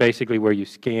that's basically where you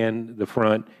scan the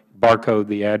front, barcode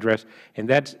the address, and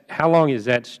that's, how long is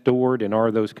that stored, and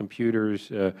are those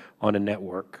computers on a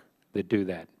network that do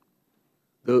that?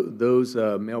 Those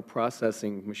mail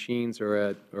processing machines are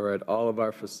at all of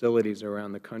our facilities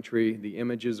around the country. The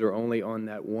images are only on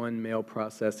that one mail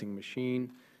processing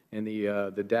machine, and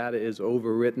the data is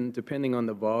overwritten depending on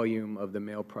the volume of the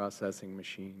mail processing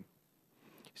machine.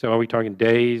 So are we talking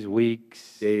days,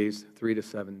 weeks? Days, 3 to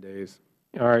 7 days.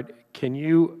 All right. Can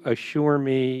you assure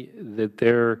me that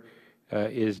there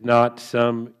is not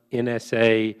some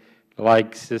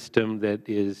NSA-like system that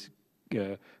is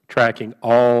tracking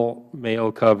all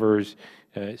mail covers,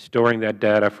 storing that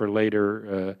data for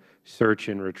later search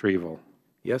and retrieval?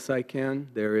 Yes, I can.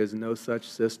 There is no such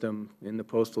system in the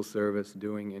Postal Service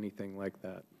doing anything like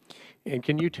that. And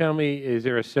can you tell me, is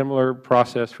there a similar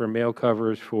process for mail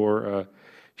covers for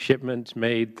shipments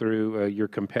made through your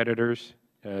competitors,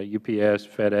 UPS,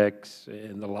 FedEx,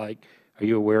 and the like? Are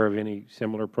you aware of any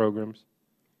similar programs?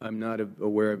 I'm not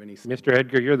aware of any. Mr.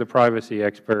 Edgar, you're the privacy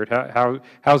expert.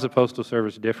 How's the Postal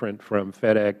Service different from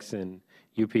FedEx and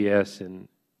UPS? And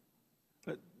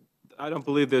I don't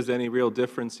believe there's any real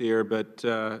difference here, but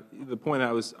the point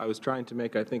I was trying to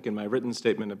make, I think, in my written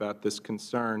statement about this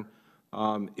concern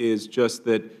is just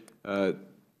that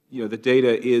the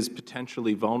data is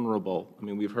potentially vulnerable. I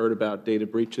mean, we've heard about data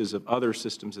breaches of other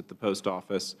systems at the Post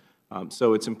Office,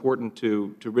 so it's important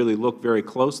to really look very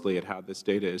closely at how this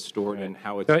data is stored and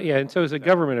how it's. yeah, and so as a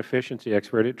government efficiency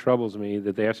expert, it troubles me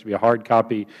that there has to be a hard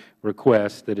copy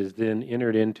request that is then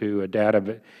entered into a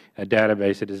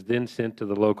database that is then sent to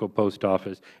the local post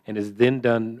office and is then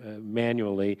done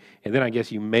manually, and then I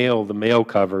guess you mail the mail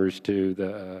covers to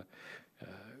the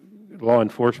law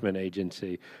enforcement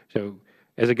agency. So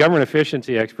as a government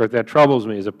efficiency expert, that troubles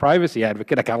me. As a privacy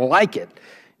advocate, I kind of like it.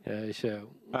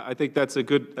 I think that's a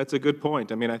good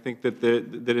point. I mean, I think that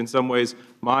that in some ways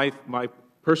my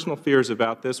personal fears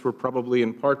about this were probably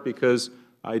in part because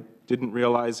I didn't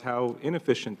realize how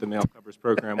inefficient the mail covers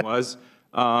program was,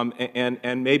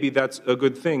 and maybe that's a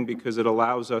good thing because it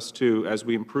allows us to, as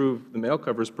we improve the mail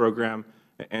covers program,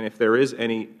 and if there is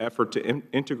any effort to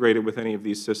integrate it with any of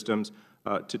these systems,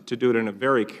 to do it in a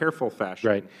very careful fashion.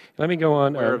 Right. Let me go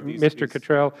on, Mr.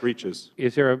 Cottrell. Breaches.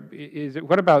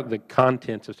 What about the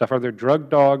contents of stuff? Are there drug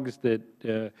dogs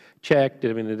that checked?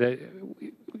 I mean,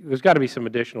 there's got to be some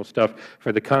additional stuff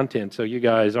for the content, so you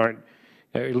guys aren't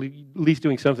at least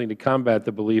doing something to combat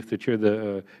the belief that you're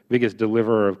the biggest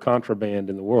deliverer of contraband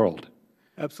in the world.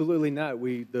 Absolutely not.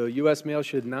 The U.S. mail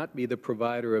should not be the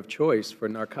provider of choice for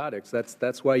narcotics.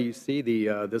 That's why you see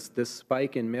this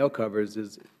spike in mail covers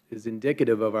is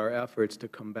indicative of our efforts to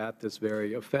combat this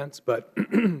very offense. But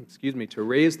excuse me, to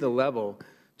raise the level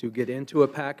to get into a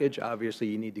package, obviously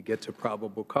you need to get to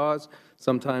probable cause.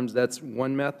 Sometimes that's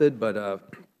one method, but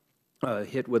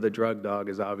hit with a drug dog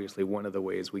is obviously one of the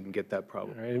ways we can get that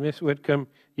problem. All right, Ms. Whitcomb,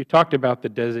 you talked about the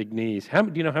designees.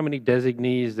 Do you know how many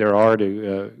designees there are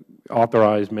to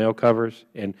authorize mail covers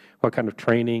and what kind of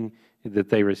training that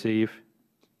they receive?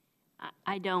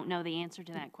 I don't know the answer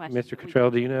to that question. Mr.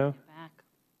 Cottrell, do you know?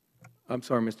 I'm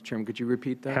sorry, Mr. Chairman, could you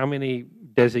repeat that? How many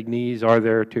designees are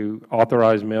there to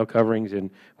authorize mail coverings, and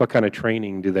what kind of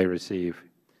training do they receive?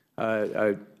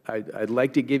 I'd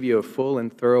like to give you a full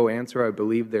and thorough answer. I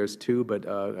believe there's 2, but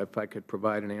if I could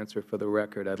provide an answer for the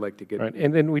record, I'd like to get. Right.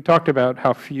 And then we talked about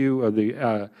how few of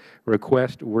the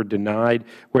requests were denied.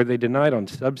 Were they denied on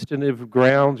substantive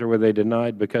grounds, or were they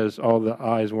denied because all the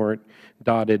I's weren't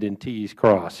dotted and T's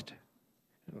crossed?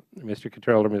 Mr.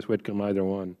 Cottrell or Ms. Whitcomb, either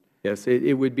one. Yes,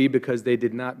 it would be because they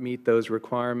did not meet those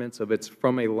requirements of it's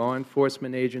from a law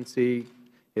enforcement agency.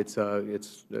 It's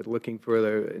looking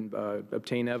for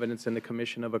obtain evidence in the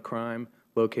commission of a crime,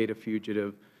 locate a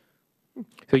fugitive.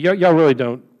 So y'all really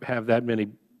don't have that many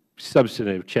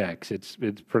substantive checks. It's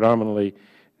predominantly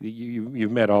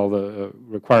you've met all the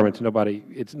requirements.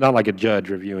 It's not like a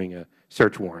judge reviewing a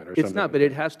search warrant or something. It's not, but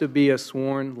it has to be a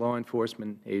sworn law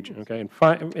enforcement agent. Okay,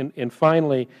 and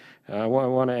finally, I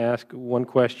want to ask one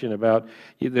question about,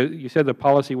 you said the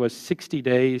policy was 60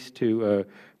 days to,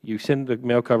 you send the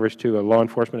mail covers to a law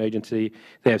enforcement agency,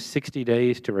 they have 60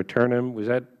 days to return them. Was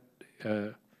that,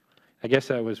 I guess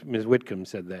that was Ms. Whitcomb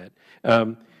said that.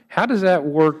 How does that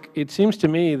work? It seems to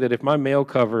me that if my mail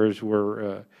covers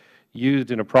were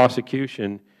used in a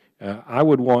prosecution, I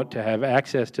would want to have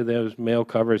access to those mail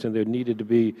covers, and they needed to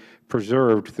be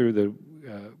preserved through the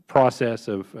process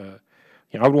of,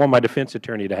 I would want my defense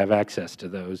attorney to have access to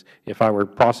those if I were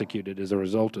prosecuted as a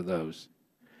result of those.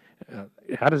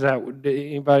 How does that,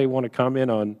 anybody want to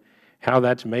comment on how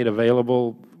that's made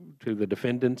available to the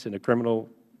defendants in a criminal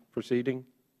proceeding?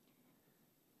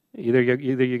 Either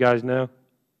you guys know?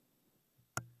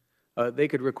 They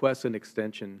could request an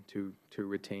extension to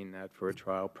retain that for a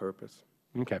trial purpose.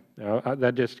 Okay.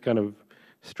 That just kind of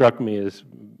struck me as,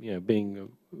 being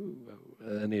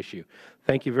an issue.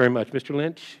 Thank you very much. Mr.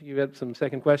 Lynch, you had some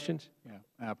second questions?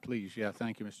 Yeah, please. Yeah,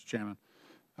 thank you, Mr. Chairman.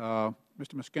 Mr.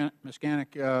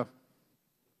 Muskanek,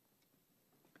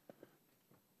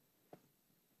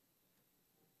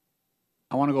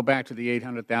 I want to go back to the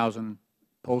 800,000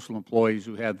 postal employees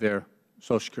who had their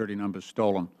Social Security numbers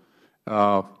stolen.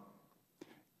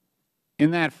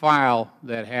 In that file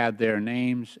that had their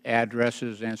names,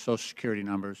 addresses, and Social Security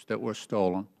numbers that were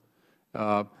stolen,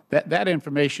 that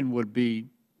information would be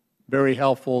very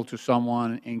helpful to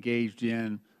someone engaged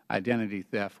in identity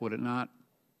theft, would it not?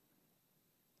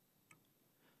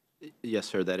 Yes,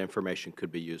 sir. That information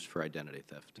could be used for identity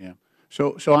theft. Yeah.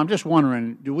 So I'm just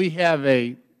wondering, do we have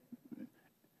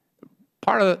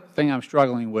part of the thing I'm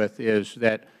struggling with is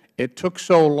that it took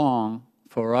so long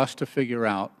for us to figure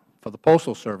out, for the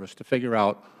Postal Service to figure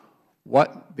out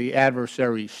what the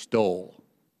adversary stole.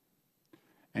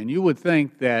 And you would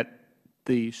think that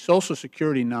the Social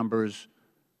Security numbers,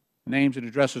 names and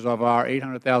addresses of our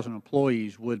 800,000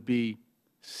 employees would be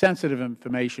sensitive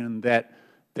information that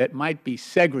might be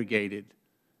segregated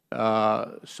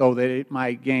so that it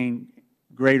might gain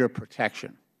greater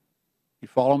protection. You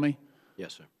follow me?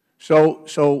 Yes, sir.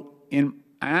 And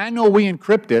I know we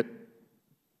encrypt it,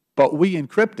 but we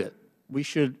encrypt it. We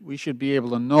should be able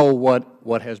to know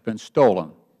what has been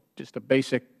stolen. Just a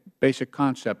basic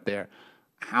concept there.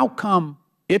 How come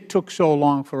it took so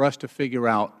long for us to figure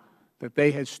out that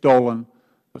they had stolen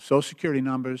the Social Security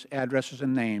numbers, addresses,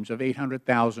 and names of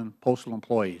 800,000 postal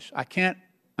employees? I can't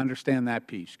understand that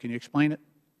piece. Can you explain it?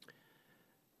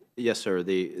 Yes, sir.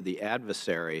 The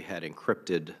adversary had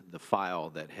encrypted the file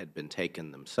that had been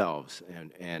taken themselves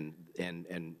and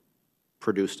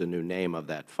produced a new name of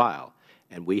that file.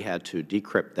 And we had to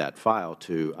decrypt that file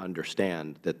to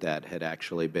understand that that had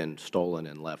actually been stolen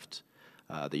and left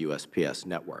the USPS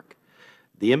network.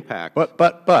 The impact.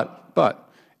 But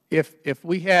if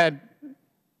we had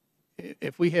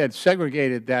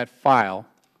segregated that file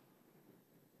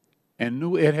and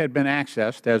knew it had been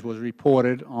accessed, as was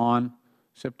reported on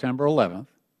September 11th,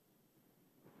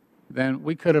 then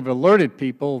we could have alerted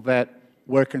people that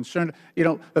we're concerned.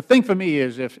 The thing for me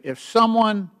is if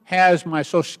someone has my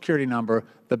Social Security number,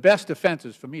 the best defense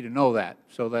is for me to know that,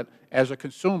 so that as a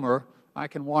consumer, I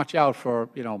can watch out for,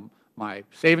 my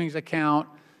savings account,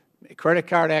 credit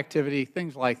card activity,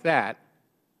 things like that.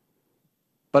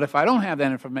 But if I don't have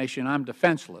that information, I'm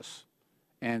defenseless.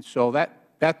 And so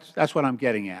that's what I'm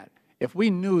getting at. If we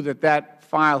knew that that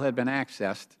file had been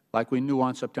accessed, like we knew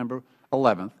on September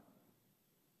 11th,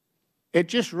 it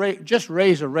just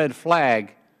raised a red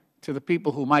flag to the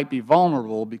people who might be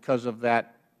vulnerable because of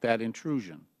that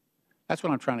intrusion. That's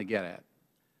what I'm trying to get at.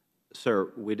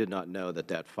 Sir, we did not know that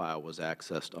that file was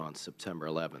accessed on September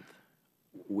 11th.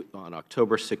 On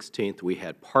October 16th, we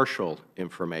had partial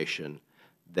information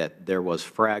that there was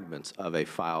fragments of a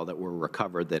file that were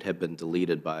recovered that had been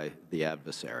deleted by the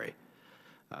adversary.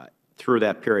 Through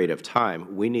that period of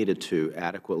time, we needed to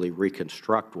adequately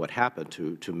reconstruct what happened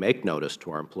to make notice to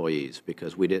our employees,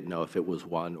 because we didn't know if it was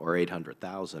 1 or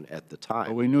 800,000 at the time.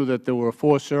 But we knew that there were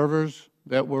 4 servers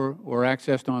that were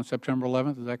accessed on September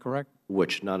 11th. Is that correct?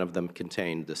 Which none of them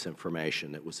contained this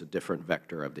information. It was a different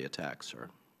vector of the attack, sir.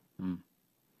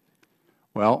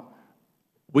 Well,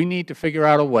 we need to figure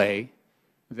out a way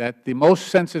that the most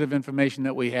sensitive information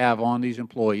that we have on these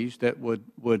employees that would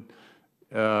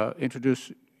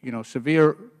introduce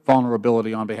severe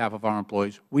vulnerability on behalf of our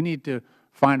employees, we need to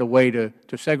find a way to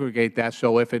segregate that,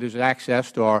 so if it is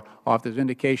accessed or if there's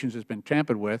indications it's been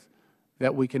tampered with,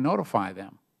 that we can notify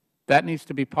them. That needs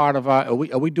to be part of our, are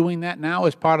we doing that now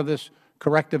as part of this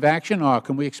corrective action, or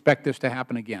can we expect this to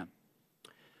happen again?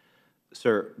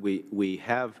 Sir, we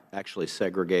have actually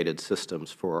segregated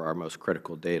systems for our most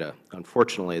critical data.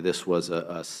 Unfortunately, this was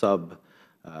a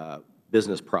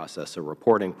sub-business process, a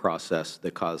reporting process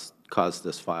that caused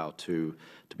this file to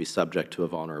be subject to a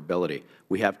vulnerability.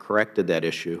 We have corrected that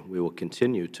issue. We will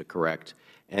continue to correct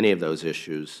any of those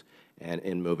issues and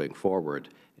in moving forward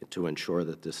to ensure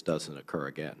that this doesn't occur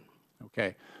again.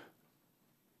 Okay.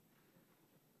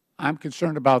 I'm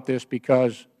concerned about this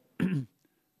because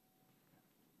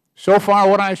so far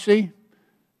what I see,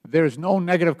 There is no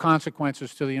negative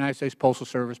consequences to the United States Postal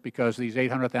Service because these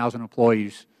 800,000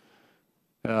 employees'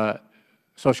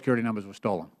 Social Security numbers were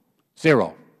stolen.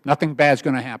 Zero. Nothing bad is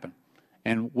going to happen.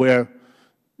 And we're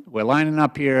lining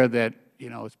up here that,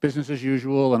 it's business as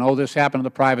usual and, this happened in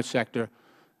the private sector.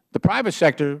 The private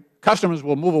sector, customers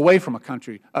will move away from a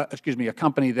company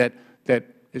that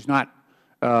is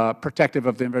not protective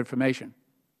of their information.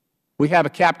 We have a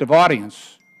captive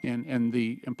audience in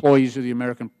the employees of the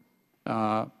American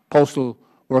Postal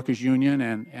Workers Union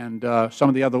and some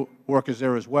of the other workers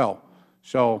there as well.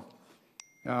 So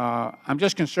I'm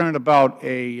just concerned about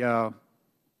a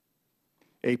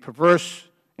perverse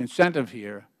incentive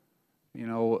here,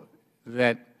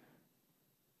 that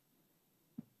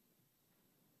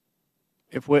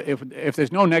if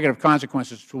there's no negative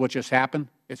consequences to what just happened,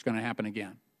 it's going to happen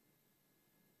again.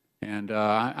 And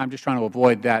I'm just trying to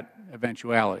avoid that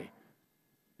eventuality.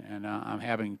 And I'm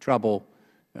having trouble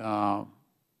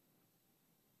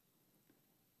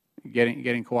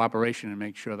getting cooperation and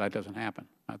make sure that doesn't happen.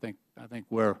 I think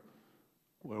we're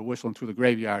whistling through the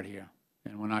graveyard here,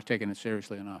 and we're not taking it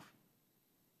seriously enough.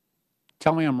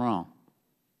 Tell me I'm wrong.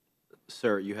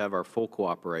 Sir, you have our full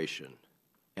cooperation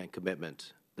and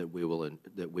commitment that we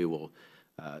will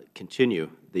continue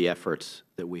the efforts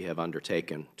that we have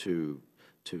undertaken to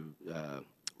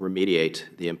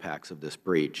remediate the impacts of this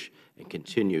breach and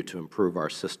continue to improve our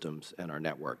systems and our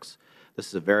networks. This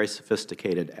is a very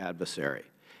sophisticated adversary,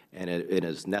 and it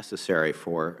is necessary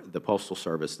for the Postal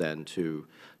Service then to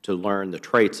learn the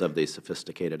traits of these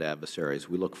sophisticated adversaries.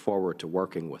 We look forward to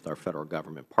working with our Federal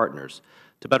Government partners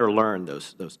to better learn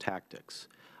those tactics.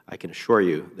 I can assure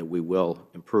you that we will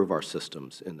improve our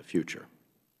systems in the future.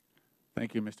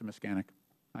 Thank you, Mr. Muskanek.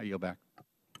 I yield back.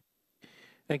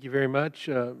 Thank you very much.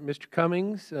 Mr.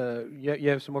 Cummings, you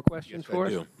have some more questions for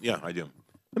us? Yes, I do. Yeah, I do.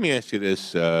 Let me ask you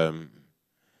this.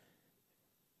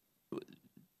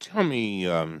 Tell me,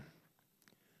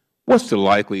 what's the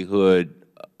likelihood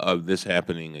of this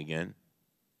happening again?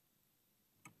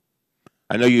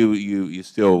 I know you're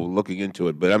still looking into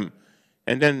it, but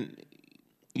and then,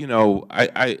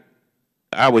 I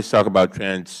always talk about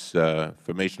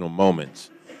transformational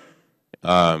moments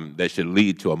that should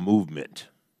lead to a movement.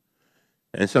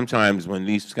 And sometimes when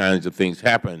these kinds of things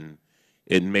happen,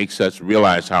 it makes us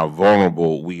realize how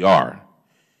vulnerable we are.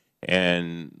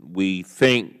 And we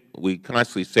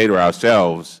constantly say to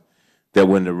ourselves that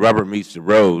when the rubber meets the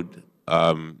road,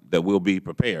 that we'll be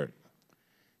prepared.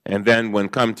 And then when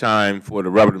come time for the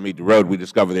rubber to meet the road, we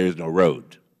discover there is no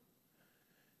road.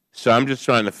 So I'm just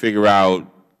trying to figure out,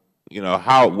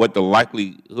 what the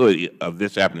likelihood of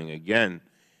this happening again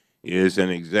is, and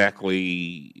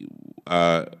exactly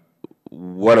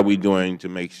what are we doing to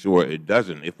make sure it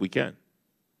doesn't, if we can?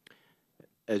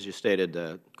 As you stated,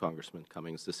 Congressman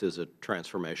Cummings, this is a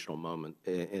transformational moment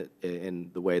in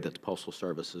the way that the Postal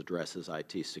Service addresses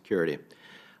IT security.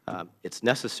 It's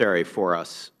necessary for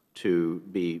us to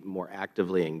be more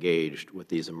actively engaged with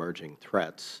these emerging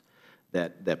threats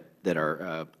that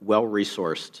are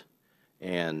well-resourced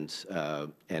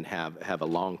and have a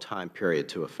long time period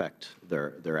to affect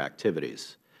their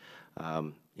activities.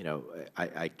 No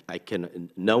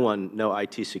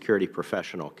IT security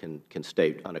professional can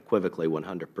state unequivocally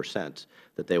 100%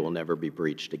 that they will never be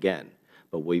breached again.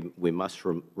 But we must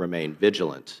remain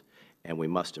vigilant, and we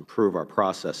must improve our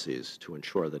processes to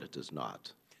ensure that it does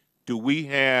not. Do we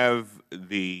have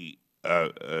the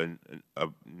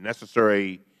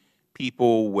necessary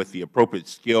people with the appropriate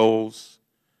skills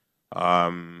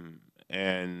and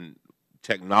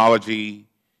technology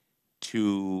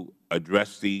to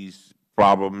address these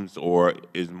problems, or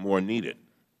is more needed?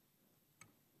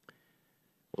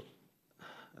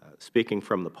 Speaking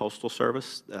from the Postal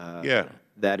Service, yeah,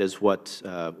 that is what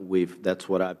that's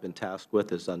what I've been tasked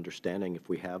with, is understanding if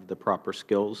we have the proper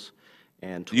skills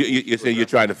and tools. You're saying you're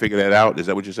trying to figure that out? Is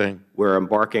that what you're saying? We're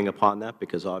embarking upon that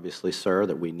because obviously, sir,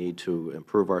 that we need to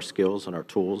improve our skills and our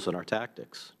tools and our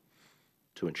tactics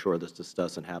to ensure that this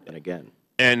doesn't happen again.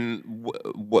 And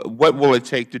what will it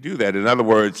take to do that? In other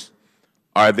words,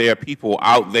 are there people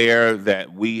out there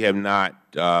that we have not,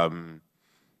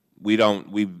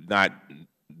 we've not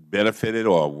benefited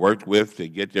or worked with to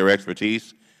get their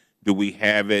expertise? Do we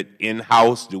have it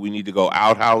in-house? Do we need to go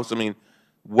out-house? I mean,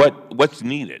 what's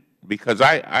needed? Because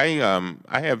I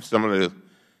have some of the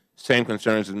same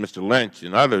concerns as Mr. Lynch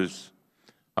and others.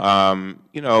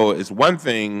 It's one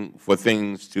thing for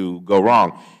things to go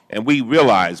wrong, and we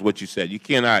realize what you said. You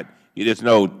cannot, there's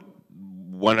no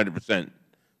 100%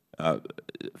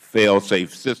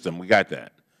 fail-safe system. We got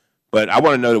that. But I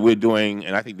want to know that we're doing,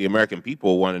 and I think the American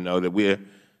people want to know that we're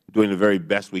doing the very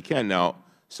best we can now.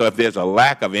 So if there's a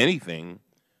lack of anything,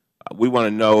 We want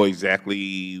to know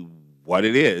exactly what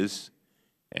it is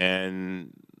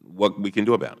and what we can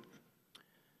do about it.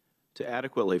 To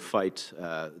adequately fight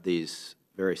these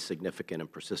very significant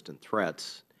and persistent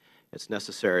threats, it's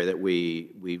necessary that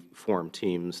we form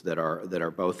teams that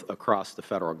are both across the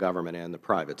Federal Government and the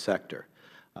private sector.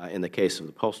 In the case of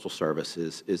the Postal Service,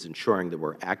 is ensuring that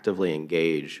we're actively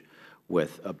engaged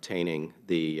with obtaining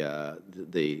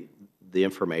the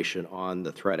information on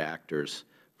the threat actors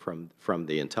from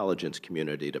the intelligence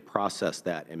community to process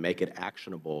that and make it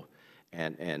actionable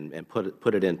and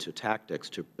put it into tactics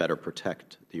to better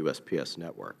protect the USPS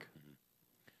network.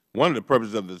 One of the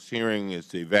purposes of this hearing is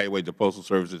to evaluate the Postal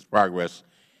Service's progress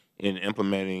in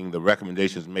implementing the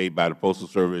recommendations made by the Postal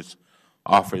Service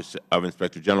Office of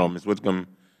Inspector General. Ms. Whitcomb,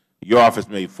 your office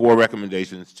made 4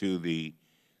 recommendations to the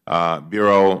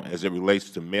Bureau as it relates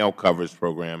to mail coverage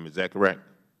program. Is that correct?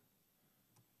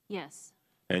 Yes.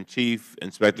 And Chief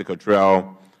Inspector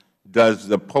Cottrell, does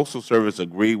the Postal Service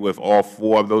agree with all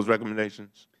 4 of those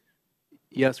recommendations?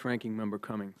 Yes, Ranking Member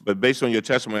Cummings. But based on your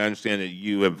testimony, I understand that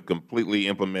you have completely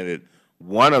implemented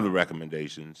one of the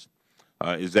recommendations.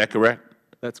 Is that correct?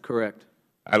 That's correct.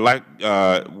 I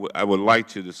would like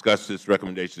to discuss this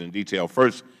recommendation in detail.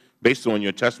 First, based on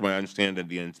your testimony, I understand that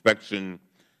the inspection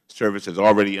service has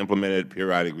already implemented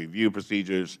periodic review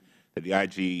procedures that the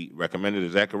IG recommended.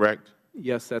 Is that correct?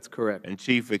 Yes, that's correct. And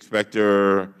Chief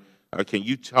Inspector, can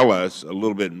you tell us a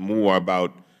little bit more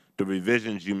about the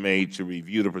revisions you made to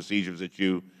review the procedures that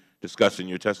you discussed in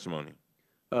your testimony?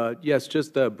 Yes,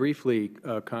 just briefly,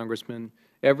 Congressman.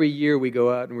 Every year we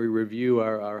go out and we review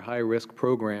our high-risk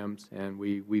programs, and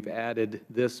we've added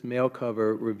this mail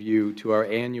cover review to our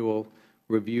annual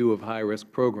review of high-risk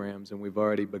programs, and we've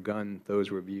already begun those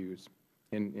reviews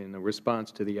in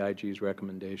response to the IG's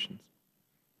recommendations.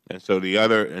 And so the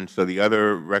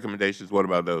other recommendations, what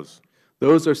about those?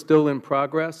 Those are still in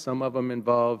progress. Some of them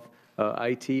involve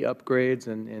IT upgrades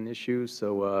and issues,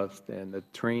 so and the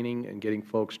training and getting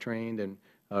folks trained and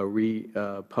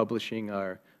republishing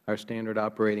our standard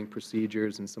operating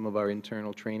procedures and some of our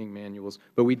internal training manuals.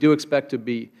 But we do expect to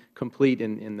be complete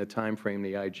in the time frame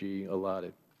the IG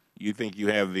allotted. You think you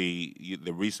have the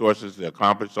resources to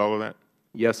accomplish all of that?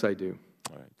 Yes, I do.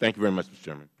 All right. Thank you very much, Mr.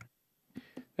 Chairman.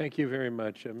 Thank you very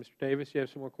much. Mr. Davis, you have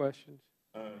some more questions?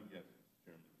 Yes, Mr.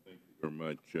 Chairman. Thank you very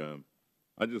much.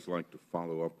 I'd just like to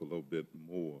follow up a little bit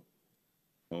more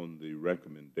on the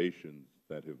recommendations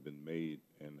that have been made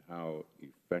and how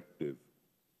effective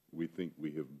we think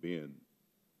we have been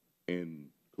in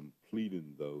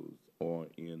completing those or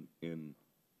in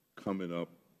coming up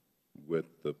with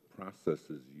the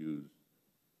processes used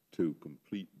to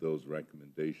complete those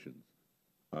recommendations.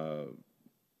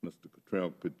 Mr.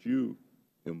 Cottrell, could you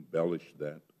embellish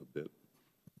that a bit?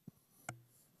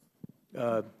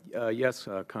 Yes,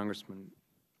 Congressman.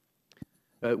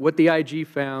 What the IG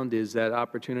found is that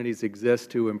opportunities exist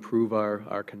to improve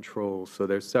our controls. So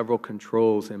there's several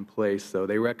controls in place. So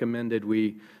they recommended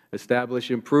we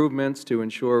establish improvements to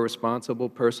ensure responsible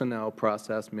personnel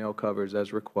process mail covers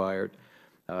as required,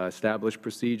 establish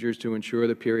procedures to ensure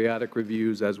the periodic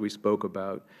reviews as we spoke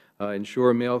about,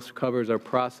 ensure mail covers are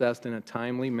processed in a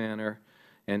timely manner,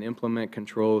 and implement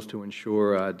controls to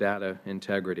ensure data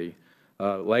integrity.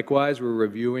 Likewise, we're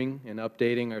reviewing and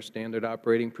updating our standard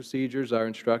operating procedures, our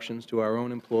instructions to our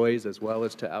own employees as well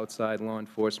as to outside law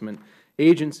enforcement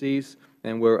agencies,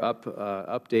 and we're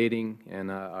updating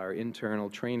our internal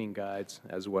training guides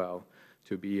as well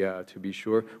to be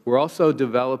sure. We're also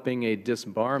developing a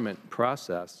disbarment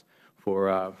process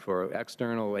for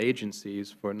external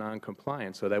agencies for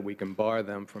noncompliance so that we can bar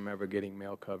them from ever getting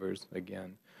mail covers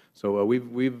again. So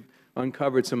we've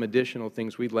uncovered some additional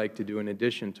things we'd like to do in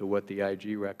addition to what the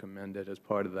IG recommended as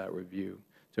part of that review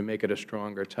to make it a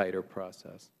stronger, tighter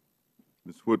process.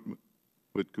 Ms.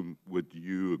 Whitcomb, would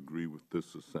you agree with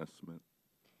this assessment?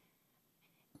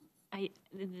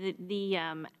 The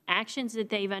actions that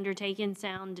they've undertaken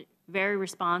sound very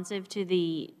responsive to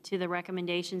the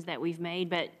recommendations that we've made,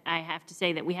 but I have to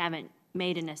say that we haven't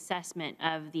made an assessment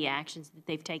of the actions that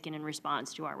they've taken in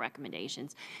response to our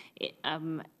recommendations.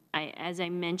 As I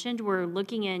mentioned, we're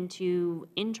looking into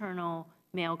internal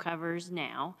mail covers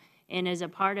now, and as a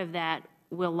part of that,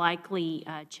 we'll likely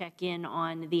check in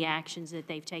on the actions that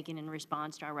they've taken in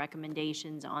response to our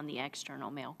recommendations on the external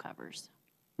mail covers.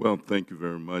 Well, thank you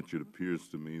very much. It appears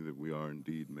to me that we are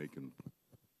indeed making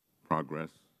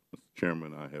progress. Mr.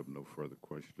 Chairman, I have no further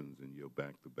questions and yield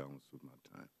back the balance of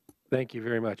my time. Thank you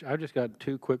very much. I've just got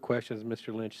 2 quick questions.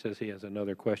 Mr. Lynch says he has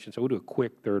another question, so we'll do a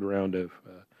quick third round of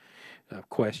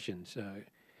questions.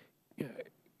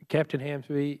 Captain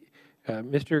Hamsby,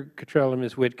 Mr. Cottrell and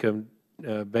Ms. Whitcomb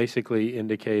basically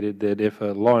indicated that if a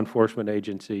law enforcement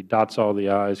agency dots all the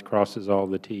i's, crosses all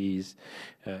the t's,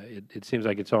 it seems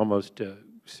like it's almost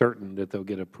certain that they'll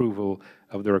get approval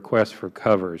of the request for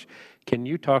covers. Can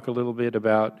you talk a little bit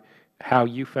about how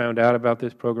you found out about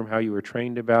this program, how you were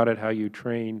trained about it, how you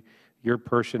train your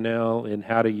personnel in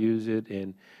how to use it,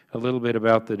 and a little bit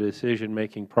about the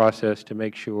decision-making process to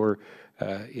make sure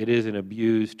it isn't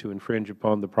abused to infringe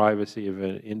upon the privacy of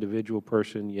an individual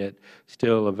person, yet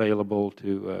still available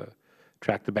to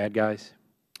track the bad guys?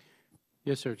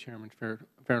 Yes, sir, Chairman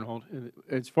Farenthold.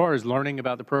 As far as learning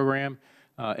about the program,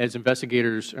 as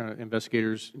investigators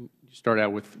start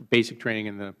out with basic training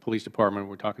in the police department.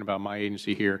 We're talking about my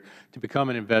agency here. To become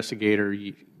an investigator,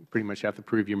 you pretty much have to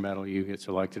prove your mettle. You get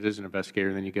selected as an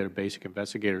investigator, then you get a basic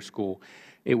investigator school.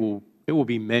 It will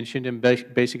be mentioned in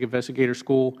basic investigator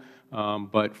school,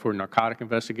 but for narcotic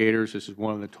investigators, this is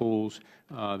one of the tools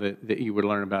that you would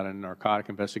learn about in narcotic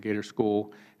investigator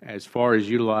school. As far as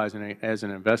utilizing it as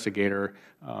an investigator,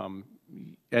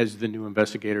 as the new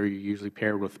investigator, you're usually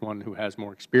paired with one who has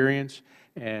more experience.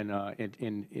 And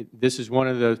this is one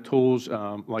of the tools,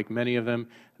 like many of them,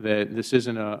 that this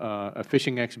isn't a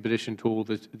fishing expedition tool.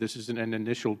 This isn't an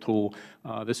initial tool.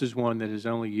 This is one that is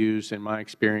only used, in my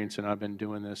experience, and I've been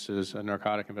doing this as a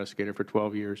narcotic investigator for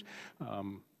 12 years.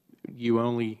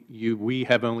 We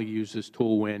have only used this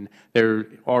tool when there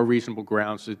are reasonable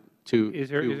grounds to. Is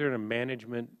there a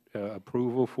management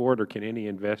approval for it, or can any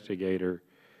investigator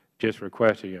just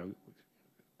request it?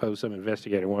 Suppose some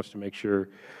investigator wants to make sure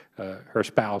her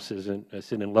spouse isn't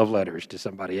sending love letters to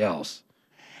somebody else.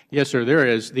 Yes, sir. There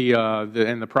is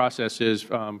and the process is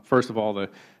first of all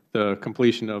the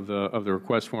completion of the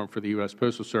request form for the U.S.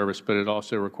 Postal Service, but it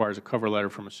also requires a cover letter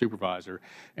from a supervisor,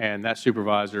 and that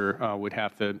supervisor would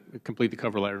have to complete the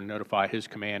cover letter and notify his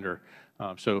commander.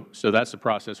 So that's the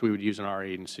process we would use in our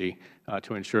agency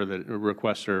to ensure that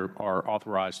requests are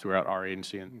authorized throughout our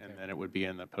agency, and then it would be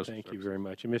in the Postal Service. Thank you very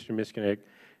much. And Mr. Miskinek,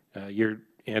 your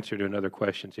answer to another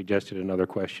question suggested another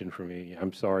question for me.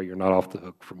 I'm sorry, you're not off the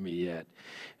hook from me yet.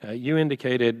 You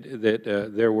indicated that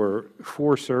there were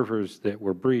 4 servers that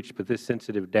were breached, but this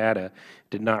sensitive data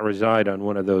did not reside on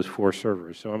one of those 4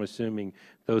 servers. So I'm assuming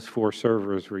those 4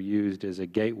 servers were used as a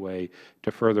gateway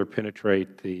to further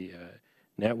penetrate the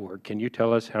network. Can you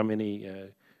tell us how many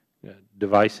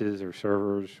devices or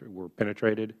servers were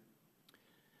penetrated?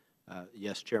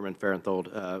 Yes, Chairman Farenthold,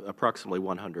 approximately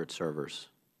 100 servers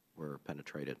were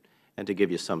penetrated. And to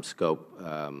give you some scope,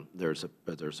 there's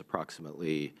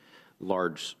approximately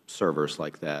large servers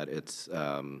like that. It's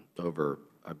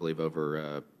I believe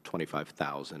over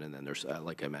 25,000, and then there's,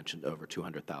 like I mentioned, over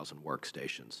 200,000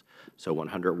 workstations. So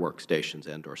 100 workstations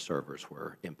and/or servers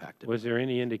were impacted. Was there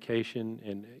any indication,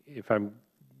 and if I'm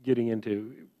getting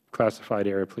into classified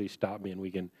area, please stop me and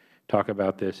we can talk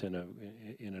about this in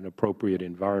an appropriate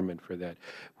environment for that.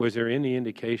 Was there any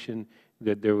indication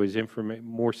that there was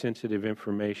more sensitive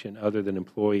information other than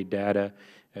employee data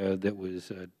that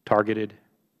was targeted?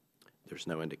 There's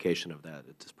no indication of that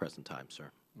at this present time,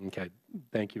 sir. Okay.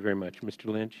 Thank you very much. Mr.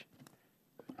 Lynch?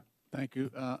 Thank you.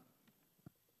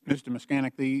 Mr.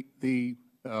 Miskinek, the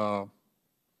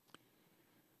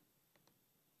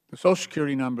Social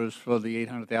Security numbers for the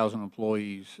 800,000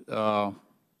 employees,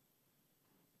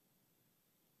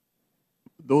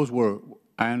 those were,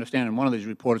 I understand in one of these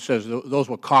reports, it says those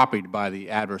were copied by the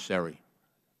adversary.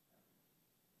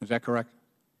 Is that correct?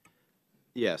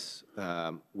 Yes.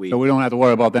 So we don't have to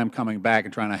worry about them coming back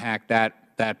and trying to hack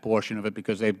that portion of it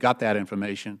because they've got that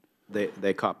information.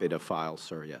 They copied a file,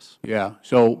 sir, yes. Yeah.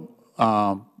 So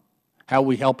how are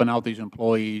we helping out these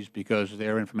employees because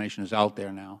their information is out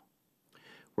there now?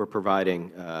 We're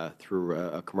providing, through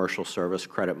a commercial service,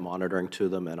 credit monitoring to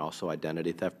them and also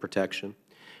identity theft protection.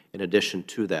 In addition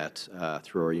to that,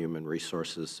 through our Human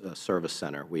Resources Service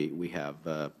Center, we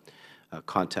have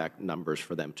contact numbers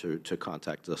for them to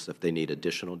contact us if they need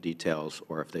additional details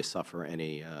or if they suffer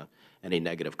any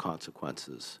negative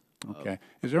consequences. Okay.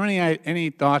 Is there any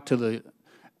thought to the,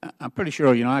 I'm pretty sure,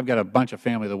 I've got a bunch of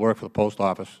family that work for the Post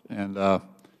Office, and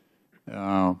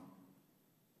I'm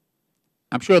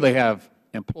sure they have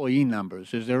employee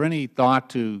numbers. Is there any thought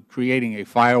to creating a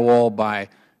firewall by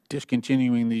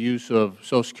discontinuing the use of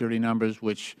Social Security numbers,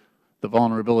 which the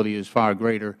vulnerability is far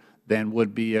greater than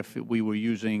would be if we were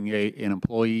using an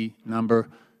employee number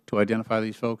to identify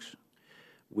these folks?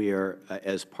 We are,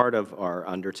 as part of our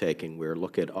undertaking, we're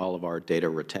looking at all of our data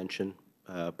retention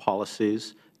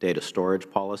policies, data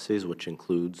storage policies, which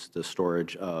includes the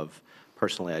storage of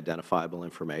personally identifiable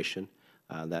information.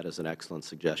 That is an excellent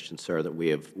suggestion, sir, that we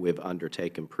have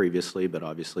undertaken previously, but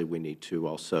obviously we need to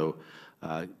also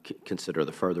consider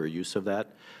the further use of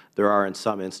that. There are, in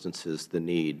some instances, the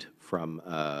need from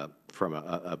a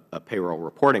payroll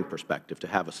reporting perspective to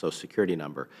have a Social Security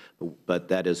number,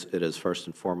 but it is first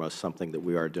and foremost something that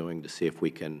we are doing to see if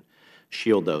we can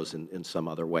shield those in some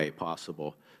other way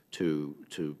possible to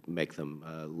make them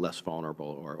less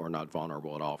vulnerable or not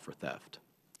vulnerable at all for theft.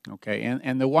 Okay.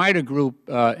 And the wider group,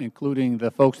 including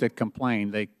the folks that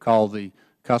complained, they called the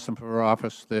customer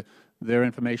office, their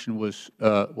information was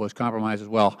compromised as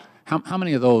well. How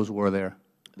many of those were there?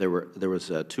 There was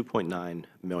 2.9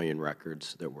 million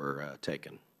records that were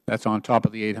taken. That's on top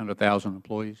of the 800,000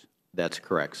 employees? That's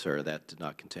correct, sir. That did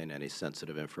not contain any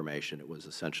sensitive information. It was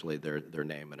essentially their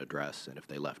name and address, and if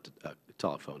they left a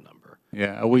telephone number.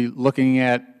 Yeah. Are we looking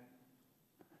at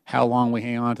how long we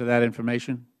hang on to that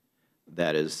information?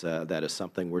 That is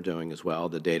something we're doing as well.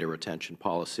 The data retention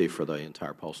policy for the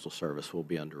entire Postal Service will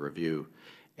be under review,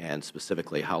 and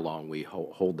specifically how long we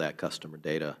hold that customer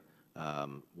data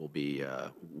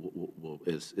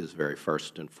is very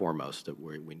first and foremost that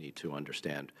we need to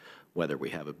understand whether we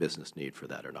have a business need for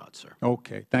that or not, sir.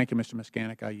 Okay. Thank you, Mr.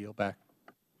 Muskanek. I yield back.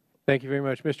 Thank you very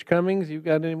much. Mr. Cummings, you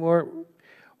got any more?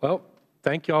 Well,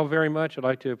 thank you all very much. I'd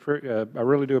like to, I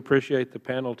really do appreciate the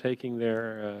panel taking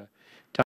their